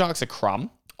the bull sharks are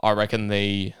crumb. I reckon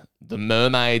the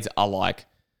mermaids are like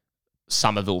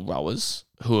Somerville rowers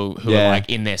who are like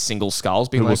in their single skulls,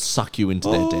 being Who like, will suck you into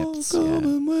their depths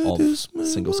of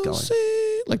single sculling.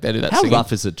 like they do that. How singing.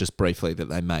 rough is it, just briefly, that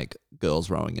they make girls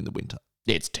rowing in the winter?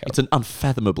 It's terrible. It's an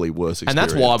unfathomably worse And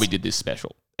experience. that's why we did this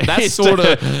special. That's sort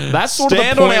of the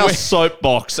stand point on our where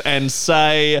soapbox and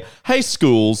say, "Hey,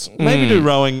 schools, maybe do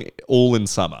rowing all in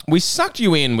summer." we sucked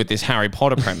you in with this Harry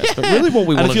Potter premise, but really what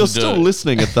we And wanted if you're to still do.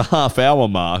 listening at the half-hour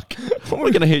mark,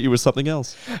 we're going to hit you with something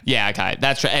else. Yeah, okay,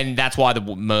 that's true, and that's why the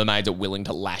mermaids are willing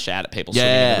to lash out at people swimming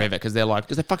in the river because they're like,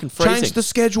 Because they're fucking freezing. change the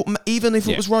schedule. Even if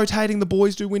it was rotating, the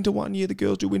boys do winter one year, the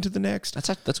girls do winter the next. That's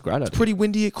a great idea. Pretty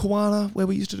windy at Koana where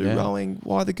we used to do rowing.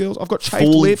 Why the girls? I've got chafed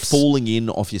lips. Falling in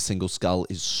off your single skull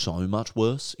is so much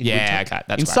worse. In Yeah, winter. okay,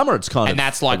 that's in right. summer it's kind of and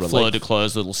that's like a Fleur relief. de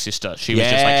Claire's little sister. She was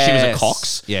just like, she was a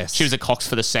cox. Yes. She was a cox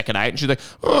for the second 8, and she's like,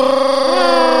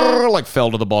 like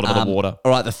fell to the bottom of the water.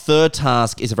 All right, the third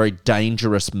task is a very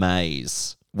dangerous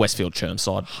maze. Westfield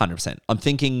Chermside. 100%. I'm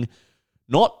thinking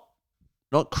not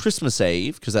Christmas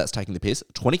Eve, because that's taking the piss.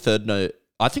 23rd, no.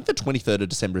 I think the 23rd of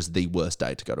December is the worst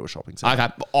day to go to a shopping centre.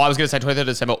 Okay, I was going to say 23rd of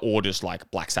December or just like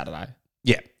Black Saturday.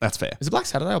 Yeah, that's fair. Is it Black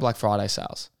Saturday or Black Friday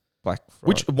sales? Black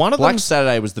Which one of Black them?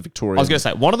 Saturday was the Victorian. I was going to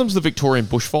say one of them's the Victorian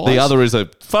bushfires. The other is a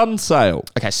fun sale.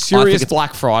 okay, I serious think it's-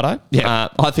 Black Friday. Yeah,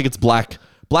 I think it's Black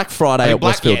Friday at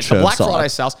Black, Westfield the Black Chermside. Friday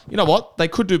sales. You know what? They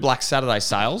could do Black Saturday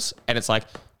sales, and it's like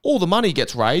all the money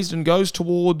gets raised and goes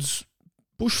towards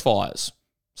bushfires.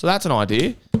 So that's an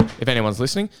idea. If anyone's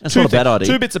listening, That's not a bad idea.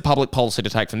 2 bits of public policy to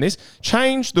take from this: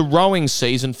 change the rowing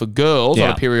season for girls on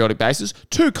Yeah. a periodic basis.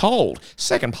 Too cold.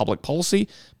 Second public policy: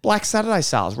 Black Saturday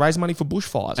sales, raise money for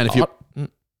bushfires. And if you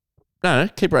No,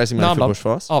 keep raising money I'm for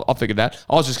not. bushfires. I'll figure that.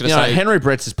 I was just going to You know, say, Henry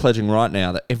Bretts is pledging right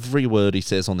now that every word he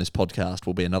says on this podcast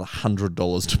will be another $100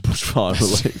 to bushfire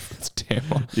relief. it's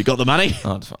terrible. You got the money?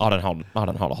 I don't hold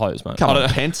a hose, mate. Come I on,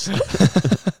 don't- Pence.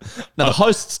 No, the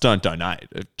hosts don't donate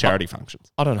at charity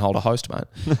functions. I don't hold a host,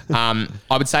 mate. I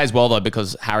would say as well, though,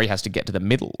 because Harry has to get to the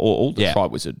middle, or all the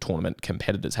Triwizard Tournament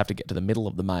competitors have to get to the middle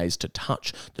of the maze to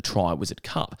touch the Triwizard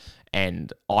Cup.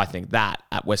 And I think that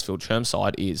at Westfield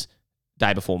Chermside is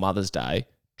day before Mother's Day,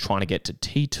 trying to get to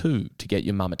T2 to get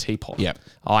your mum a teapot. Yep.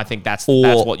 I think that's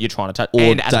Or- what you're trying to touch. Or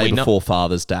And as day we know- before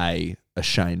Father's Day, a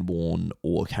Shane Warne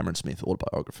or Cameron Smith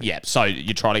autobiography. Yeah, so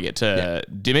you try to get to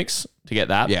Dimmicks to get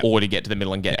that, Yeah. or to get to the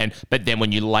middle and get but then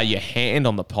when you lay your hand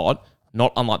on the pot,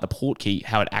 not unlike the portkey,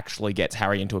 how it actually gets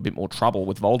Harry into a bit more trouble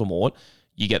with Voldemort,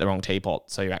 you get the wrong teapot,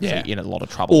 so you're actually in a lot of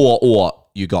trouble. Or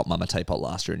you got Mum a teapot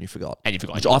last year and you forgot. And you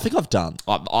forgot. Which I think I've done.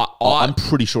 I'm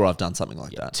pretty sure I've done something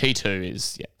like that. T2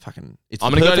 is Fucking, it's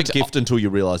I'm the gonna go perfect to- gift until you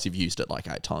realise you've used it like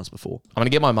 8 times before. I'm gonna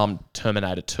get my mum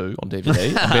Terminator 2 on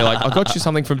DVD and be like, I got you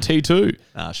something from T2.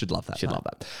 I should love that. She'd mate. love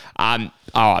that.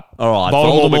 All right.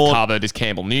 Voldemort. we've covered is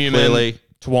Campbell Newman. Clearly.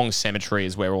 Toowong Cemetery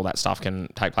is where all that stuff can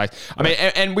take place. I mean,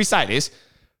 and we say this,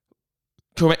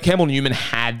 Campbell Newman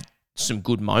had some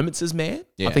good moments as mayor.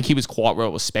 Yeah. I think he was quite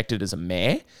well respected as a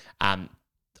mayor.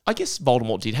 I guess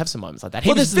Voldemort did have some moments like that. He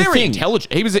Well, was this is the very thing.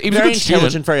 intelligent. He was a Very good intelligent,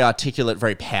 student. very articulate,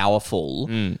 very powerful,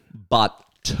 but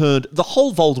turned the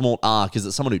whole Voldemort arc is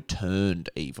that someone who turned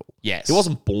evil. Yes. He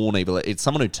wasn't born evil, it's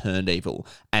someone who turned evil.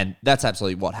 And that's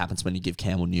absolutely what happens when you give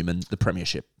Campbell Newman the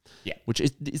premiership. Yeah. Which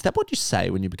is that what you say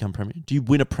when you become premier? Do you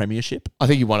win a premiership? I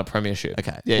think he won a premiership.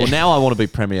 Okay. Yeah. Well, now I want to be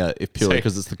premier if purely See.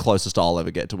 because it's the closest I'll ever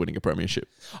get to winning a premiership.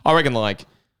 I reckon like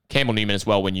Campbell Newman as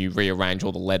well, when you rearrange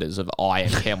all the letters of I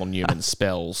and Campbell Newman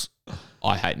spells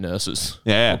I hate nurses.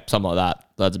 Yeah. Or something like that.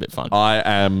 That's a bit fun. I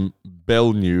am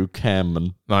Bellew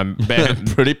Cameron. I'm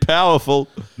Pretty powerful.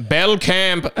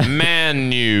 Bellcamp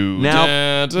Manu.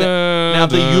 Now, Da, now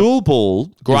the da. Yule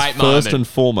Ball Great is first moment. and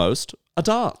foremost a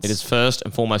dance. It is first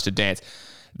and foremost a dance.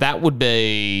 That would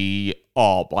be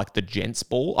like the gents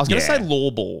ball. I was going to Yeah. say law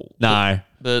ball. No.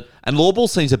 But And Law Ball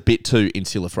seems a bit too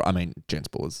insular for. I mean, Gents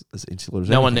Ball is as insular as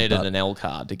no one anything, needed but- an L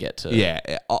card to get to Yeah,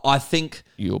 I think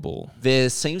your ball. there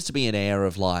seems to be an air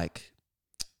of like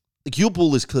Yule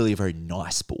Ball is clearly a very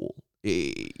nice ball.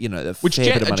 You know, a Which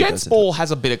fair bit of money gents goes into ball has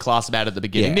a bit of class about it at the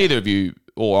beginning. Yeah. Neither of you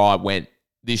or I went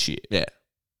this year. it. Yeah.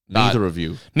 But- Neither of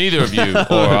you. Neither of you or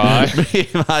I. Me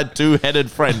and my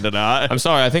two-headed friend and I. I'm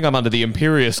sorry, I think I'm under the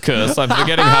Imperious curse. I'm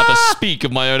forgetting how to speak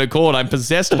of my own accord. I'm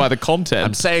possessed by the content.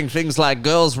 I'm saying things like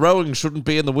girls rowing shouldn't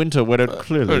be in the winter when it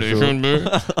clearly should.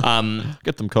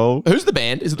 Get them cold. Who's the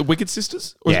band? Is it the Wicked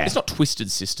Sisters? Or is Yeah. It's not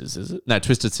Twisted Sisters, is it? No,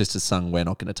 Twisted Sisters sung We're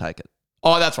Not Going to Take It.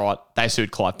 Oh, that's right. They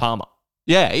sued Clive Palmer.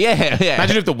 Yeah.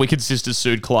 Imagine if the Wicked Sisters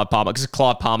sued Clive Palmer, because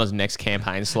Clive Palmer's next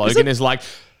campaign slogan is like,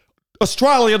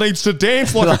 Australia needs to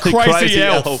dance like, Like a crazy, crazy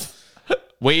elf. elf.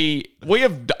 We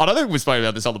have, I don't think we've spoken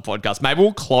about this on the podcast. Maybe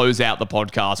we'll close out the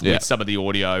podcast Yeah. with some of the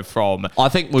audio from. I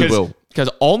think we will. Because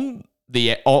on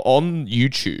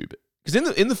YouTube,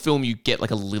 because in the film you get like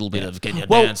a little bit of can you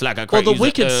dance like a crazy the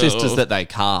Wicked elf? Sisters that they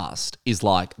cast is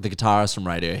like the guitarist from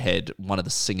Radiohead, one of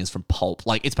the singers from Pulp.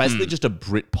 Like it's basically just a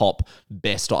Britpop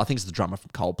best. I think it's the drummer from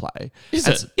Coldplay. Is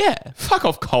And it? Yeah. Fuck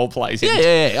off, Coldplay's in.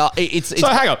 Yeah. It's So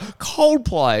hang on,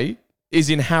 Coldplay is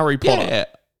in Harry Potter. yeah.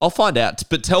 I'll find out,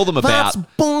 but tell them about.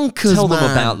 bonkers. Tell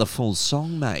them about the full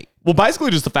song, mate. Well,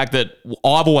 basically just the fact that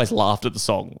I've always laughed at the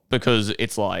song because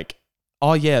it's like,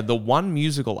 oh yeah, the one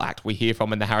musical act we hear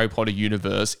from in the Harry Potter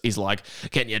universe is like,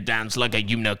 can you dance like a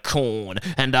unicorn?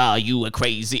 And are you a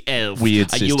crazy elf?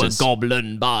 Weird Are you a sisters.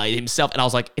 goblin by himself? And I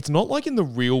was like, it's not like in the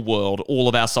real world, all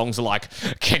of our songs are like,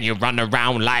 can you run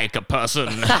around like a person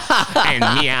and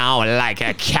meow like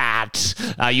a cat?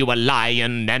 Are you a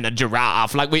lion and a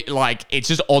giraffe? It's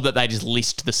just odd that they just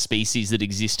list the species that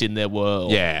exist in their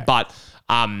world. Yeah. But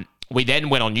we then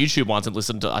went on YouTube once and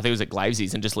listened to, I think it was at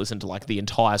Glavesy's, and just listened to like the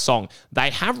entire song. They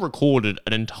have recorded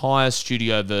an entire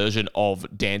studio version of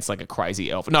Dance Like a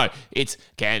Crazy Elf. No, it's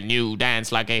Can You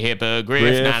Dance Like a Hippogriff?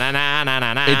 Griff. Na na na na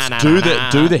na na. It's na, Do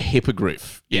na, the na.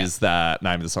 Hippogriff Yeah. is the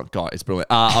name of the song. God, it's brilliant.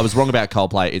 I was wrong about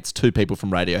Coldplay. It's 2 people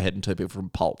from Radiohead and 2 people from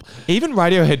Pulp. Even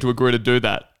Radiohead to agree to do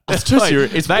that. It's too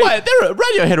serious.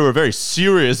 Radiohead are a very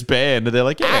serious band, and they're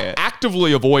like,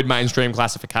 actively avoid mainstream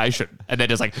classification. And they're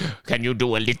just like, can you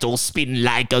do a little spin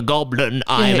like a goblin?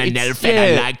 I'm an elf and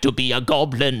I like to be a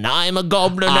goblin. I'm a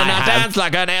goblin and I dance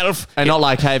like an elf. And not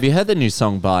like, hey, have you heard the new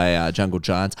song by Jungle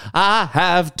Giants? I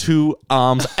have 2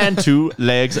 arms and 2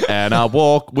 legs, and I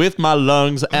walk with my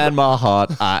lungs and my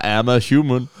heart. I am a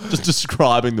human. Just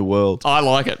describing the world. I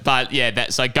like it. But yeah,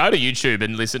 so go to YouTube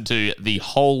and listen to the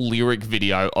whole lyric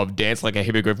video of Dance Like a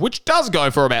Hippogriff, which does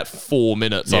go for about 4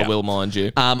 minutes, I will mind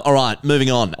you. All right, moving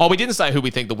on. Oh, we didn't say who we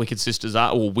think the Wicked Sisters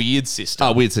are, or Weird Sister.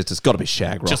 Oh, Weird Sisters. Got to be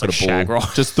Shag Rock Just at like a ball. Shag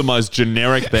Rock. Just the most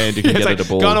generic band you can get It's at a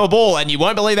ball. Go to a ball, and you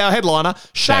won't believe our headliner,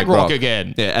 Shag Rock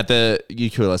again. Yeah, at the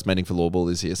UQLS meeting for Law Ball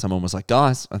this year, someone was like,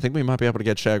 guys, I think we might be able to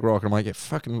get Shag Rock. And I'm like,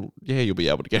 you'll be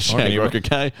able to get Shag Rock,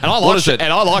 okay? And I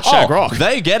like Shag Rock.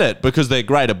 They get it because they're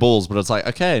great at balls, but it's like,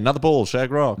 okay, another ball,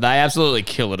 Shag Rock. They absolutely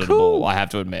kill it at a ball, I have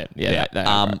to admit. Yeah. They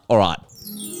are great. All right.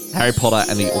 Harry Potter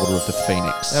and the Order of the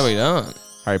Phoenix. There we go.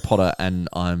 Harry Potter and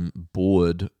I'm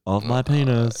bored of my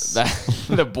penis.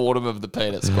 The boredom of the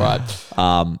penis,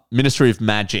 great. Ministry of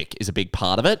Magic is a big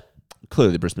part of it.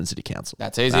 Clearly the Brisbane City Council.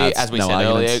 That's easy. That's As we no said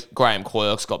arguments. earlier, Graham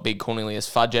Quirk's got big Cornelius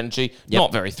Fudge energy.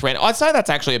 Not very threatening. I'd say that's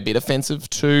actually a bit offensive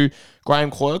to Graham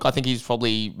Quirk. I think he's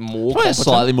probably more Probably competent.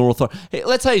 slightly more authority.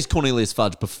 Let's say he's Cornelius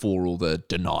Fudge before all the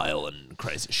denial and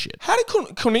crazy shit. How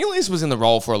did Cornelius was in the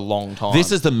role for a long time?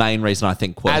 This is the main reason I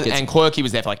think Quirk and Quirky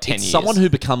was there for like 10 it's years. someone who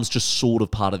becomes just sort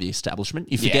of part of the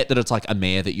establishment. You forget that it's like a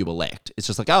mayor that you elect. It's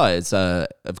just like, it's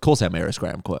of course our mayor is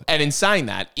Graham Quirk. And in saying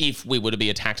that, if we were to be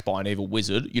attacked by an evil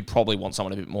wizard, you'd probably want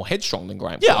someone a bit more headstrong than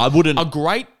Graham Yeah, Quirk. I wouldn't- A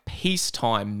great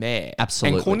peacetime mayor.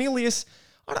 Absolutely. And Cornelius,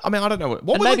 I don't know.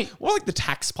 What were like the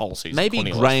tax policies? Maybe of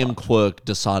Cornelius Graham Fudge? Quirk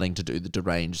deciding to do the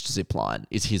deranged zipline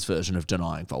is his version of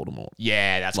denying Voldemort.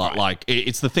 Yeah, that's Like, right. like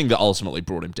it's the thing that ultimately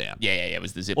brought him down. Yeah, it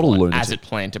was the zip What a line lunatic. as it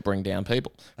planned to bring down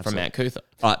people from Mount Cootha.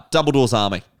 All right, Dumbledore's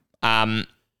army.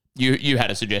 You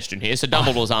had a suggestion here. So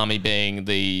Dumbledore's army being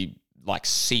the like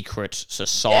secret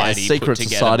society, secret put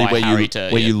together society by where Harry you to,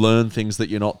 where you learn things that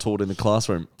you're not taught in the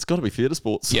classroom. It's got to be theatre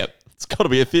sports. Yep. It's got to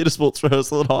be a theatre sports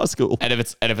rehearsal at high school. And if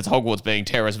it's Hogwarts being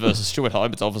Terrace versus Stuart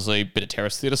Home, it's obviously a bit of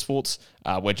Terrace theatre sports,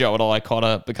 where Joe and I kind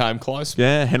of became close.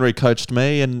 Yeah, Henry coached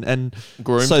me and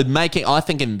Groomed. So I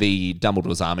think in the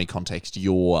Dumbledore's army context,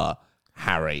 you're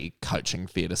Harry coaching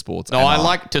theatre sports. No, and I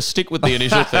like to stick with the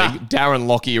initial thing. Darren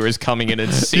Lockyer is coming in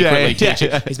and secretly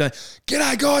teaching. He's going,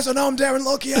 "G'day guys, I know I'm Darren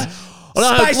Lockyer.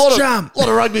 Space jump." A lot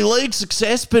of rugby league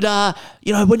success, but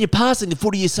when you're passing the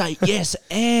footy, you say yes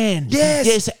and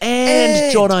yes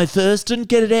and Jono Thurston,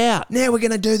 get it out. Now we're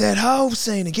going to do that whole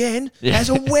scene again as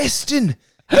a Western.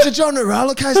 It's a genre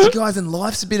roller coaster, guys, and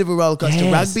life's a bit of a roller coaster.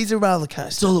 Yes. Rugby's a roller It's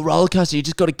coaster. all a roller coaster. You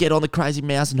just got to get on the crazy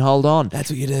mouse and hold on. That's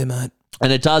what you do, mate.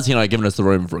 And it does, given us the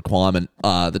room of requirement,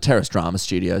 the Terrace Drama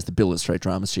Studios, the Billard Street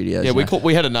Drama Studios. Yeah,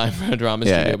 we had a name for a drama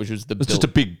studio, which was the It's just a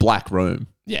big black room.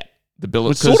 the Billard.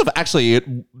 Which sort of actually,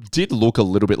 it did look a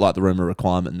little bit like the room of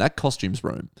requirement. And that costumes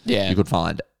room, Yeah. you could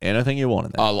find anything you want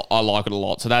in there. I like it a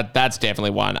lot. So that's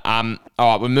definitely one. All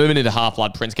right, we're moving into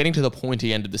Half-Blood Prince, getting to the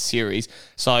pointy end of the series.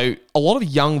 So a lot of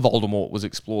young Voldemort was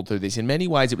explored through this. In many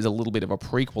ways, it was a little bit of a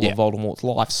prequel of Voldemort's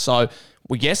life. So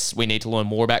we need to learn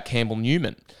more about Campbell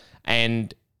Newman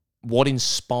and what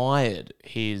inspired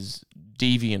his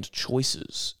deviant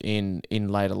choices in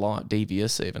later life,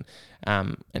 devious even,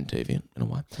 and deviant in a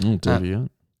way. Deviant.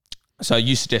 So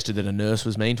you suggested that a nurse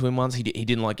was mean to him once. He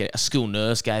didn't like it. A school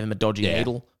nurse gave him a dodgy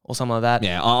needle or something like that.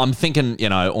 Yeah, I'm thinking,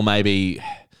 or maybe,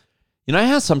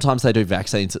 how sometimes they do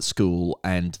vaccines at school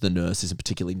and the nurse isn't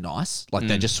particularly nice? Like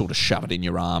they just sort of shove it in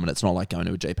your arm and it's not like going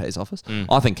to a GP's office.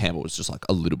 I think Campbell was just like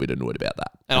a little bit annoyed about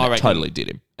that. And I it reckon- totally did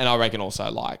him. And I reckon also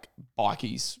like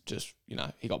bikies, just,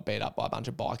 he got beat up by a bunch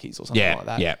of bikies or something like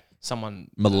that. Yeah. Someone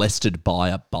Molested by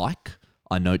a bike.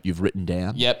 I note you've written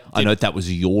down. Yep. I note that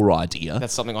was your idea.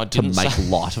 That's something I to didn't make say.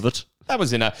 light of it. That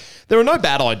was there are no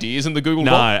bad ideas in the Google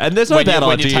No, Doc. and there's no when bad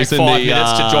when ideas you take in 5 the,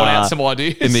 minutes to jot out some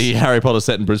ideas. in the Harry Potter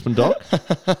set in Brisbane doc.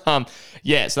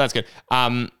 Yeah, so that's good.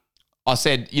 I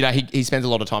said, he spends a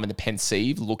lot of time in the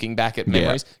pensive, looking back at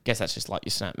memories. Guess that's just like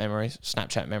your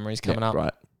Snapchat memories coming up.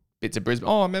 Right. Bits of Brisbane.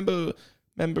 Oh, I remember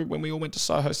when we all went to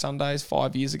Soho Sundays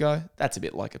 5 years ago? That's a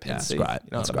bit like a That's pensive. great.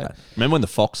 You know That's what I great. mean? Remember when the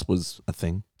Fox was a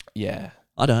thing? Yeah.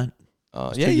 I don't.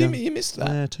 Yeah, too you young. missed that.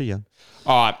 Yeah, too young.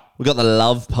 All right. We got the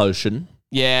love potion.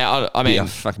 Yeah, I mean,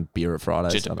 Fucking beer at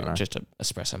Fridays. just I don't know. an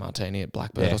espresso martini at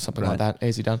Blackbird Yeah, or something right. like that.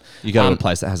 Easy done. You go to a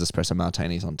place that has espresso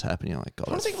martinis on tap, and you're like, God,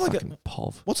 I that's think like fucking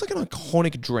pov. What's like an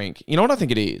iconic drink? You know what I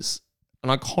think it is? An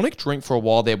iconic drink for a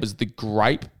while there was the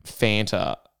grape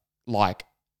Fanta, like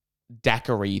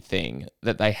daiquiri thing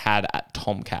that they had at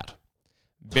Tomcat.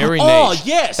 Very niche. Oh,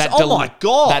 yes. Oh, my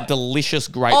God. That delicious,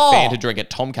 great Oh, Fanta drink at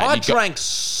Tomcat. I You got- drank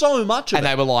so much of and it.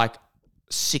 they were like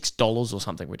 $6 or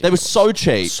something ridiculous. They were so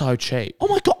cheap. So cheap. Oh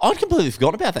my God, I'd completely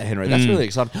forgotten about that, Henry. That's really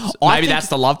exciting. Maybe that's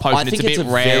the love potion. I It's think a bit it's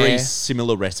a rare. very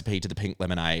similar recipe to the pink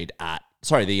lemonade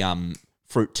the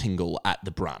fruit tingle at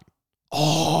the Brunt.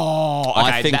 Oh,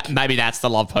 I okay. think- Maybe that's the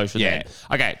love potion. Yeah. Then.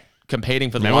 Okay, competing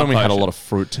for the Remember love when we potion. had a lot of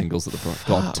fruit tingles at the Brunt?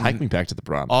 God, take me back to the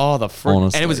Brunt. Oh, the fruit,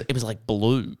 Honestly. and it was like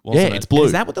blue. Wasn't Yeah, it? it's blue.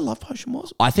 Is that what the love potion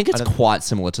was? I think it's quite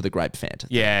similar to the grape Fanta.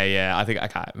 Yeah. I think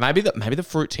okay. Maybe the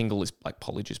fruit tingle is like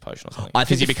Polyjuice potion or something. I think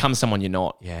Because you the become someone you're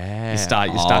not. Yeah. You start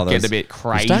Oh, getting those- a bit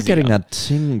crazy. You start getting that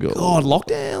tingle. God,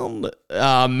 lockdown.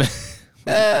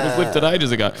 Was lifted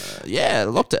ages ago. Yeah,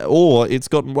 lockdown. Or it's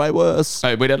gotten way worse.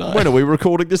 Hey, we don't know. When are we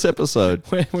recording this episode?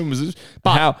 When was this?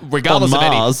 But How- regardless on of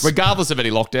any, Mars?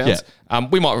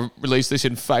 lockdowns, we might release this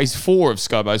in phase 4 of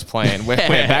ScoMo's plan. We're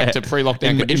back to pre-lockdown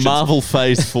in conditions. Marvel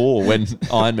Phase 4 when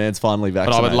Iron Man's finally but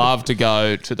vaccinated. I would love to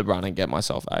go to the run and get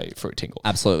myself a fruit tingle.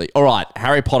 Absolutely. All right,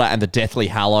 Harry Potter and the Deathly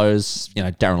Hallows. You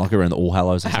know, Darren Locker and the All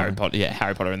Hallows. Harry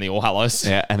Potter and the All Hallows.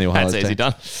 Yeah, and the All Hallows That's easy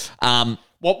too. done.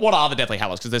 What are the Deathly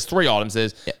Hallows? Because there's 3 items.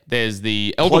 There's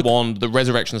the Elder Cloak. Wand, the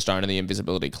Resurrection Stone, and the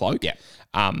Invisibility Cloak. Yeah.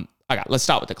 Okay, let's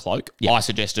start with the cloak. I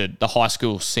suggested the high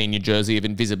school senior jersey of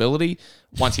invisibility.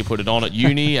 Once you put it on at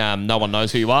uni, no one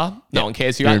knows who you are. No one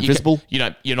cares who you You're are. invisible.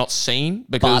 You're not seen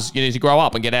because you need to grow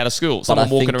up and get out of school. Someone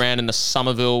I walking think- around in a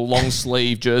Somerville long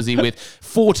sleeve jersey with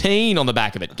 14 on the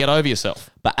back of it. Get over yourself.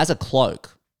 But as a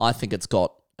cloak, I think it's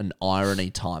got an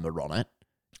irony timer on it.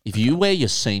 If you wear your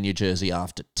senior jersey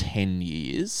after 10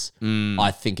 years, I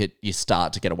think you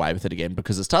start to get away with it again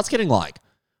because it starts getting like,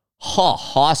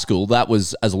 high school, that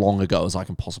was as long ago as I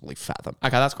can possibly fathom.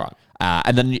 Okay, that's great.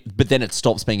 But then it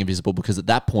stops being invisible because at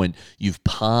that point you've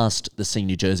passed the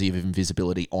senior jersey of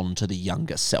invisibility onto the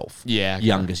younger self. Yeah, okay.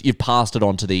 youngest. You've passed it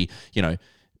on to the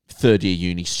third year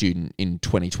uni student in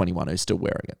 2021 who's still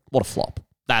wearing it. What a flop!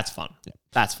 That's fun.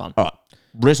 That's fun. All right.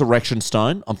 Resurrection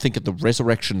Stone. I'm thinking the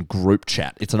Resurrection group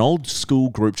chat. It's an old school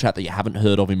group chat that you haven't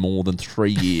heard of in more than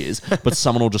 3 years, but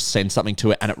someone will just send something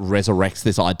to it and it resurrects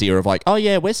this idea of like, oh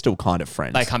yeah, we're still kind of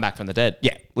friends. They come back from the dead.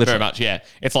 Yeah, Very literally. much, yeah.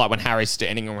 It's like when Harry's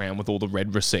standing around with all the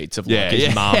red receipts of like Yeah, his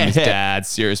yeah. mum, his dad,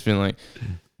 Sirius being like,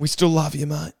 we still love you,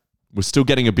 mate. We're still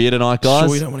getting a beer tonight, guys.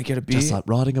 Sure you don't want to get a beer? Just like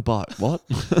riding a bike. What?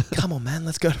 Come on, man,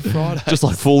 let's go to Friday. Just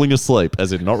like falling asleep,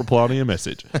 as in not replying to your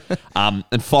message. And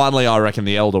finally, I reckon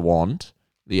the Elder Wand,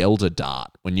 the Elder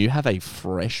Dart. When you have a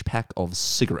fresh pack of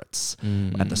cigarettes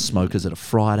at the smokers at a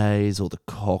Fridays or the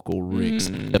Cock or Rick's,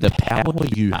 the power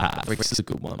you have. Rick's is a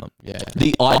good one. Yeah.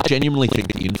 I genuinely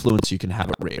think the influence you can have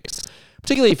at Rick's,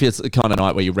 particularly if it's the kind of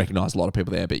night where you recognise a lot of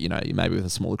people there, but you maybe with a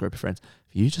smaller group of friends,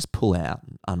 if you just pull out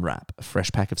and unwrap a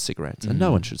fresh pack of cigarettes, and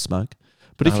no one should smoke.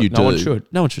 But if you do,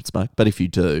 no one should smoke. But if you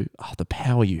do, the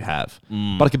power you have.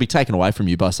 But it could be taken away from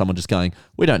you by someone just going,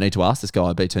 we don't need to ask this guy,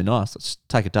 I'd be too nice. Let's just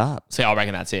take a dart. See, I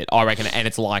reckon that's it. I reckon, and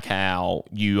it's like how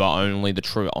you are only the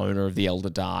true owner of the Elder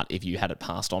Dart if you had it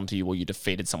passed on to you or you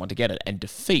defeated someone to get it. And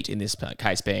defeat in this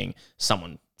case being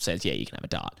someone says, yeah, you can have a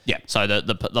dart. Yeah. So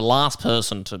the last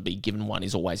person to be given one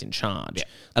is always in charge. Yeah.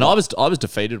 And I was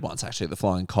defeated once actually at the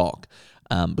Flying Cock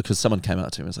because someone came up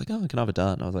to me and was like, oh, can I have a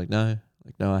dart? And I was like, no.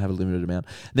 No, I have a limited amount.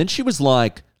 And then she was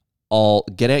like, I'll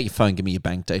get out your phone, give me your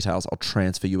bank details, I'll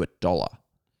transfer you $1.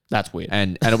 That's weird.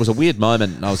 And it was a weird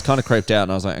moment, and I was kind of creeped out,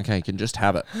 and I was like, okay, you can just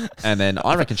have it. And then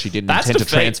I reckon she didn't That's intend to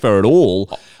defeat. transfer at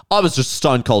all. I was just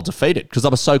stone cold defeated because I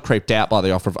was so creeped out by the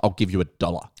offer of, I'll give you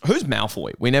 $1. Who's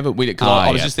Malfoy? Because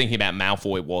I was just thinking about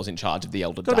Malfoy was in charge of the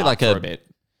Elder Gotta Dart be like for a a bit.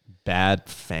 bad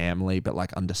family, but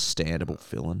like understandable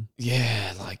villain.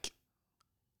 Yeah, like...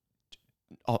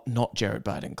 Oh, not Jared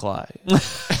Baden Clay.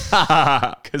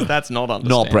 Because that's not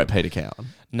understandable. Not Brett Peter Cowan.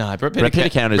 No, Brett Brett Peter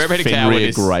Cowan is Fenrir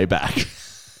Greyback.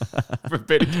 Brett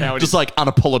Peter Cowan Just like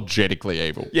unapologetically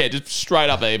evil. yeah, just straight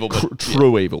up evil. But,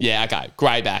 True evil. Yeah, okay.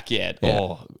 Greyback, yeah. Yeah.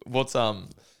 Oh, what's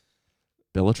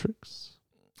Bellatrix?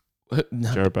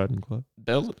 no, Jared Baden Clay?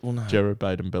 well, no. Jared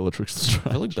Baden Bellatrix I feel like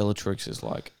Lestrange. Bellatrix is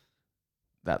like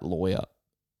that lawyer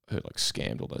who like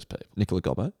scammed all those people. Nicola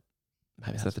Gobbo?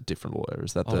 Maybe Is that's that the different lawyer?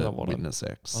 Is that I don't the know what I'm- witness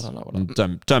X? I don't know what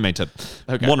I'm- Don't mean to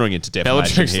Okay. wandering into defamation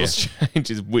Bellatrix here. Lestrange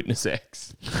is Witness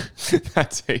X.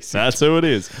 That's easy. That's who it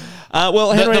is.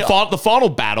 Well, Henry, The final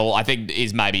battle, I think,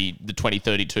 is maybe the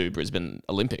 2032 Brisbane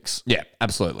Olympics. yeah,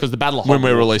 absolutely. Because the Battle of when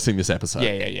we're Hogwarts- releasing this episode,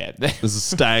 Yeah. this is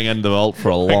staying under the vault for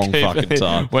a long fucking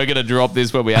time. We're going to drop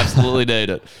this when we absolutely need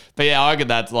it. But yeah, I reckon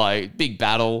that's like big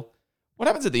battle. What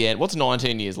happens at the end? What's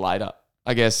 19 years later?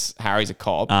 I guess Harry's a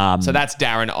cop. So that's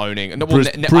Darren owning. No, well, I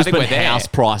think Brisbane we're there. house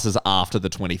prices after the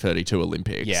 2032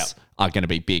 Olympics. Yeah. are going to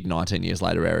be big 19 years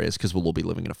later areas because we'll all be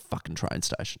living in a fucking train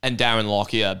station. And Darren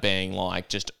Lockyer being like,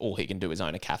 just all he can do is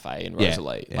own a cafe in Yeah,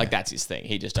 Rosalie. yeah. Like, that's his thing.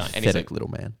 He just don't. And he's Pathetic like, little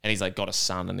man. and he's like got a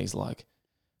son, and he's like,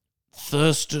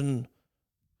 Thurston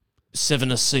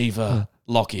Sevenasiva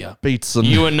Lockyer. Beatson.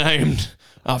 You were named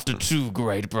after 2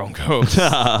 great Broncos.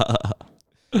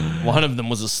 One of them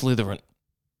was a Slytherin.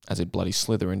 As a bloody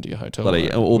slither into your hotel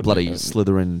room. Bloody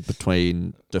slither in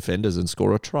between defenders and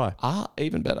score a try.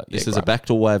 Even better. This Yeah, is a great.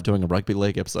 backdoor way of doing a rugby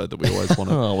league episode that we always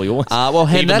wanted. Oh, we always. Well,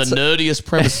 Hen, even that's the nerdiest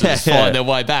premises find their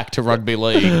way back to rugby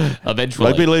league eventually.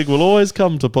 Rugby league will always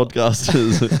come to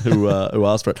podcasters who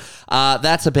ask for it.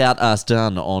 That's about us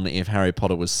done on If Harry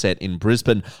Potter was set in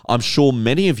Brisbane. I'm sure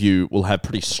many of you will have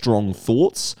pretty strong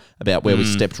thoughts about where we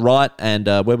stepped right and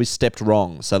where we stepped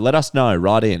wrong. So let us know.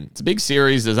 Right in. It's a big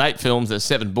series. There's 8 films. There's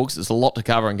 7 books. There's a lot to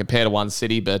cover and compare to one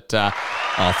city. But Oh,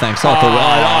 thanks.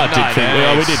 I did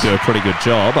think we did do a pretty good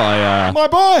job. my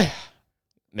boy,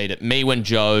 need it. Me when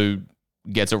Joe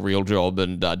gets a real job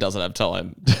and doesn't have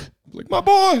time. Like my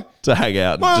boy to hang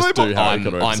out and just do Harry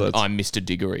Potter episodes. I'm Mr.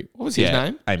 Diggory. What was his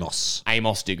name? Amos.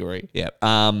 Amos Diggory. Yeah.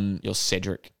 You're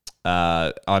Cedric.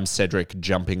 I'm Cedric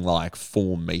jumping like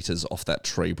 4 meters off that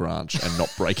tree branch and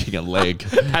not breaking a leg.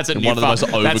 That's a new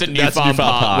farm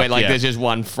park where like there's just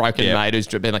one freaking mate who's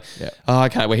been like, oh,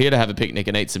 okay, we're here to have a picnic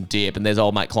and eat some dip, and there's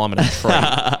old mate climbing a tree.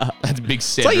 That's a big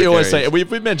Cedric. It's like you always area. say,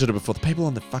 we've mentioned it before. The people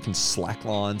on the fucking slack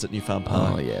lines at New Farm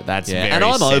Park. Oh yeah, that's yeah. very And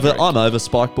I'm Cedric. over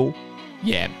Spikeball.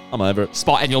 Yeah, I'm over it.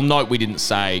 And you'll note we didn't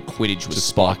say Quidditch was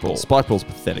Just Spikeball. Spikeball's a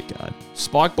pathetic game.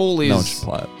 Spikeball is No one should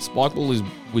play it. Spikeball is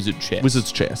wizard chess.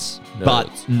 Wizard's chess, Nerds.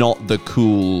 but not the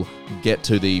cool get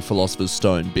to the Philosopher's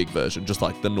Stone big version, just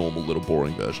like the normal little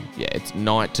boring version. Yeah, it's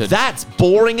knight to. That's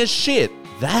boring as shit.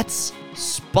 That's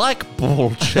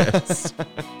Spikeball chess.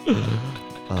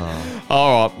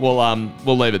 All right,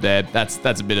 we'll leave it there. That's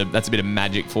a bit of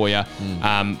magic for you.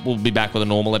 We'll be back with a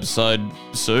normal episode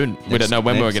soon. We don't know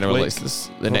when we're going to release this.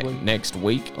 Next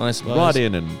week, I suppose. Right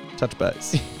in and touch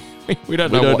base. we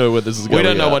don't know know where this is going. We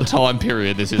don't know what time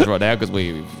period this is right now because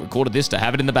we recorded this to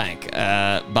have it in the bank.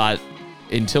 But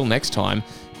until next time,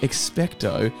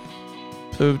 expecto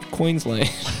per Queensland.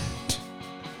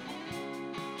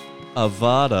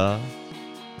 Avada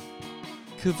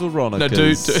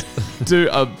Veronicas. No, do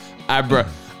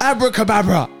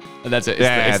abracadabra. And that's it.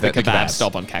 It's the kebab kebab.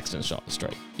 stop on Caxton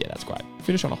Street. Yeah, that's great.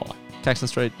 Finish on a high. Caxton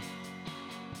Street.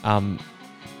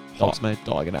 Hogsmeade.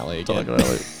 Diagon Alley again. Diagon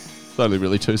Alley. It's only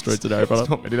really 2 streets in Harry Potter. It's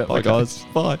not many that Bye, way. guys.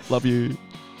 Bye. Love you.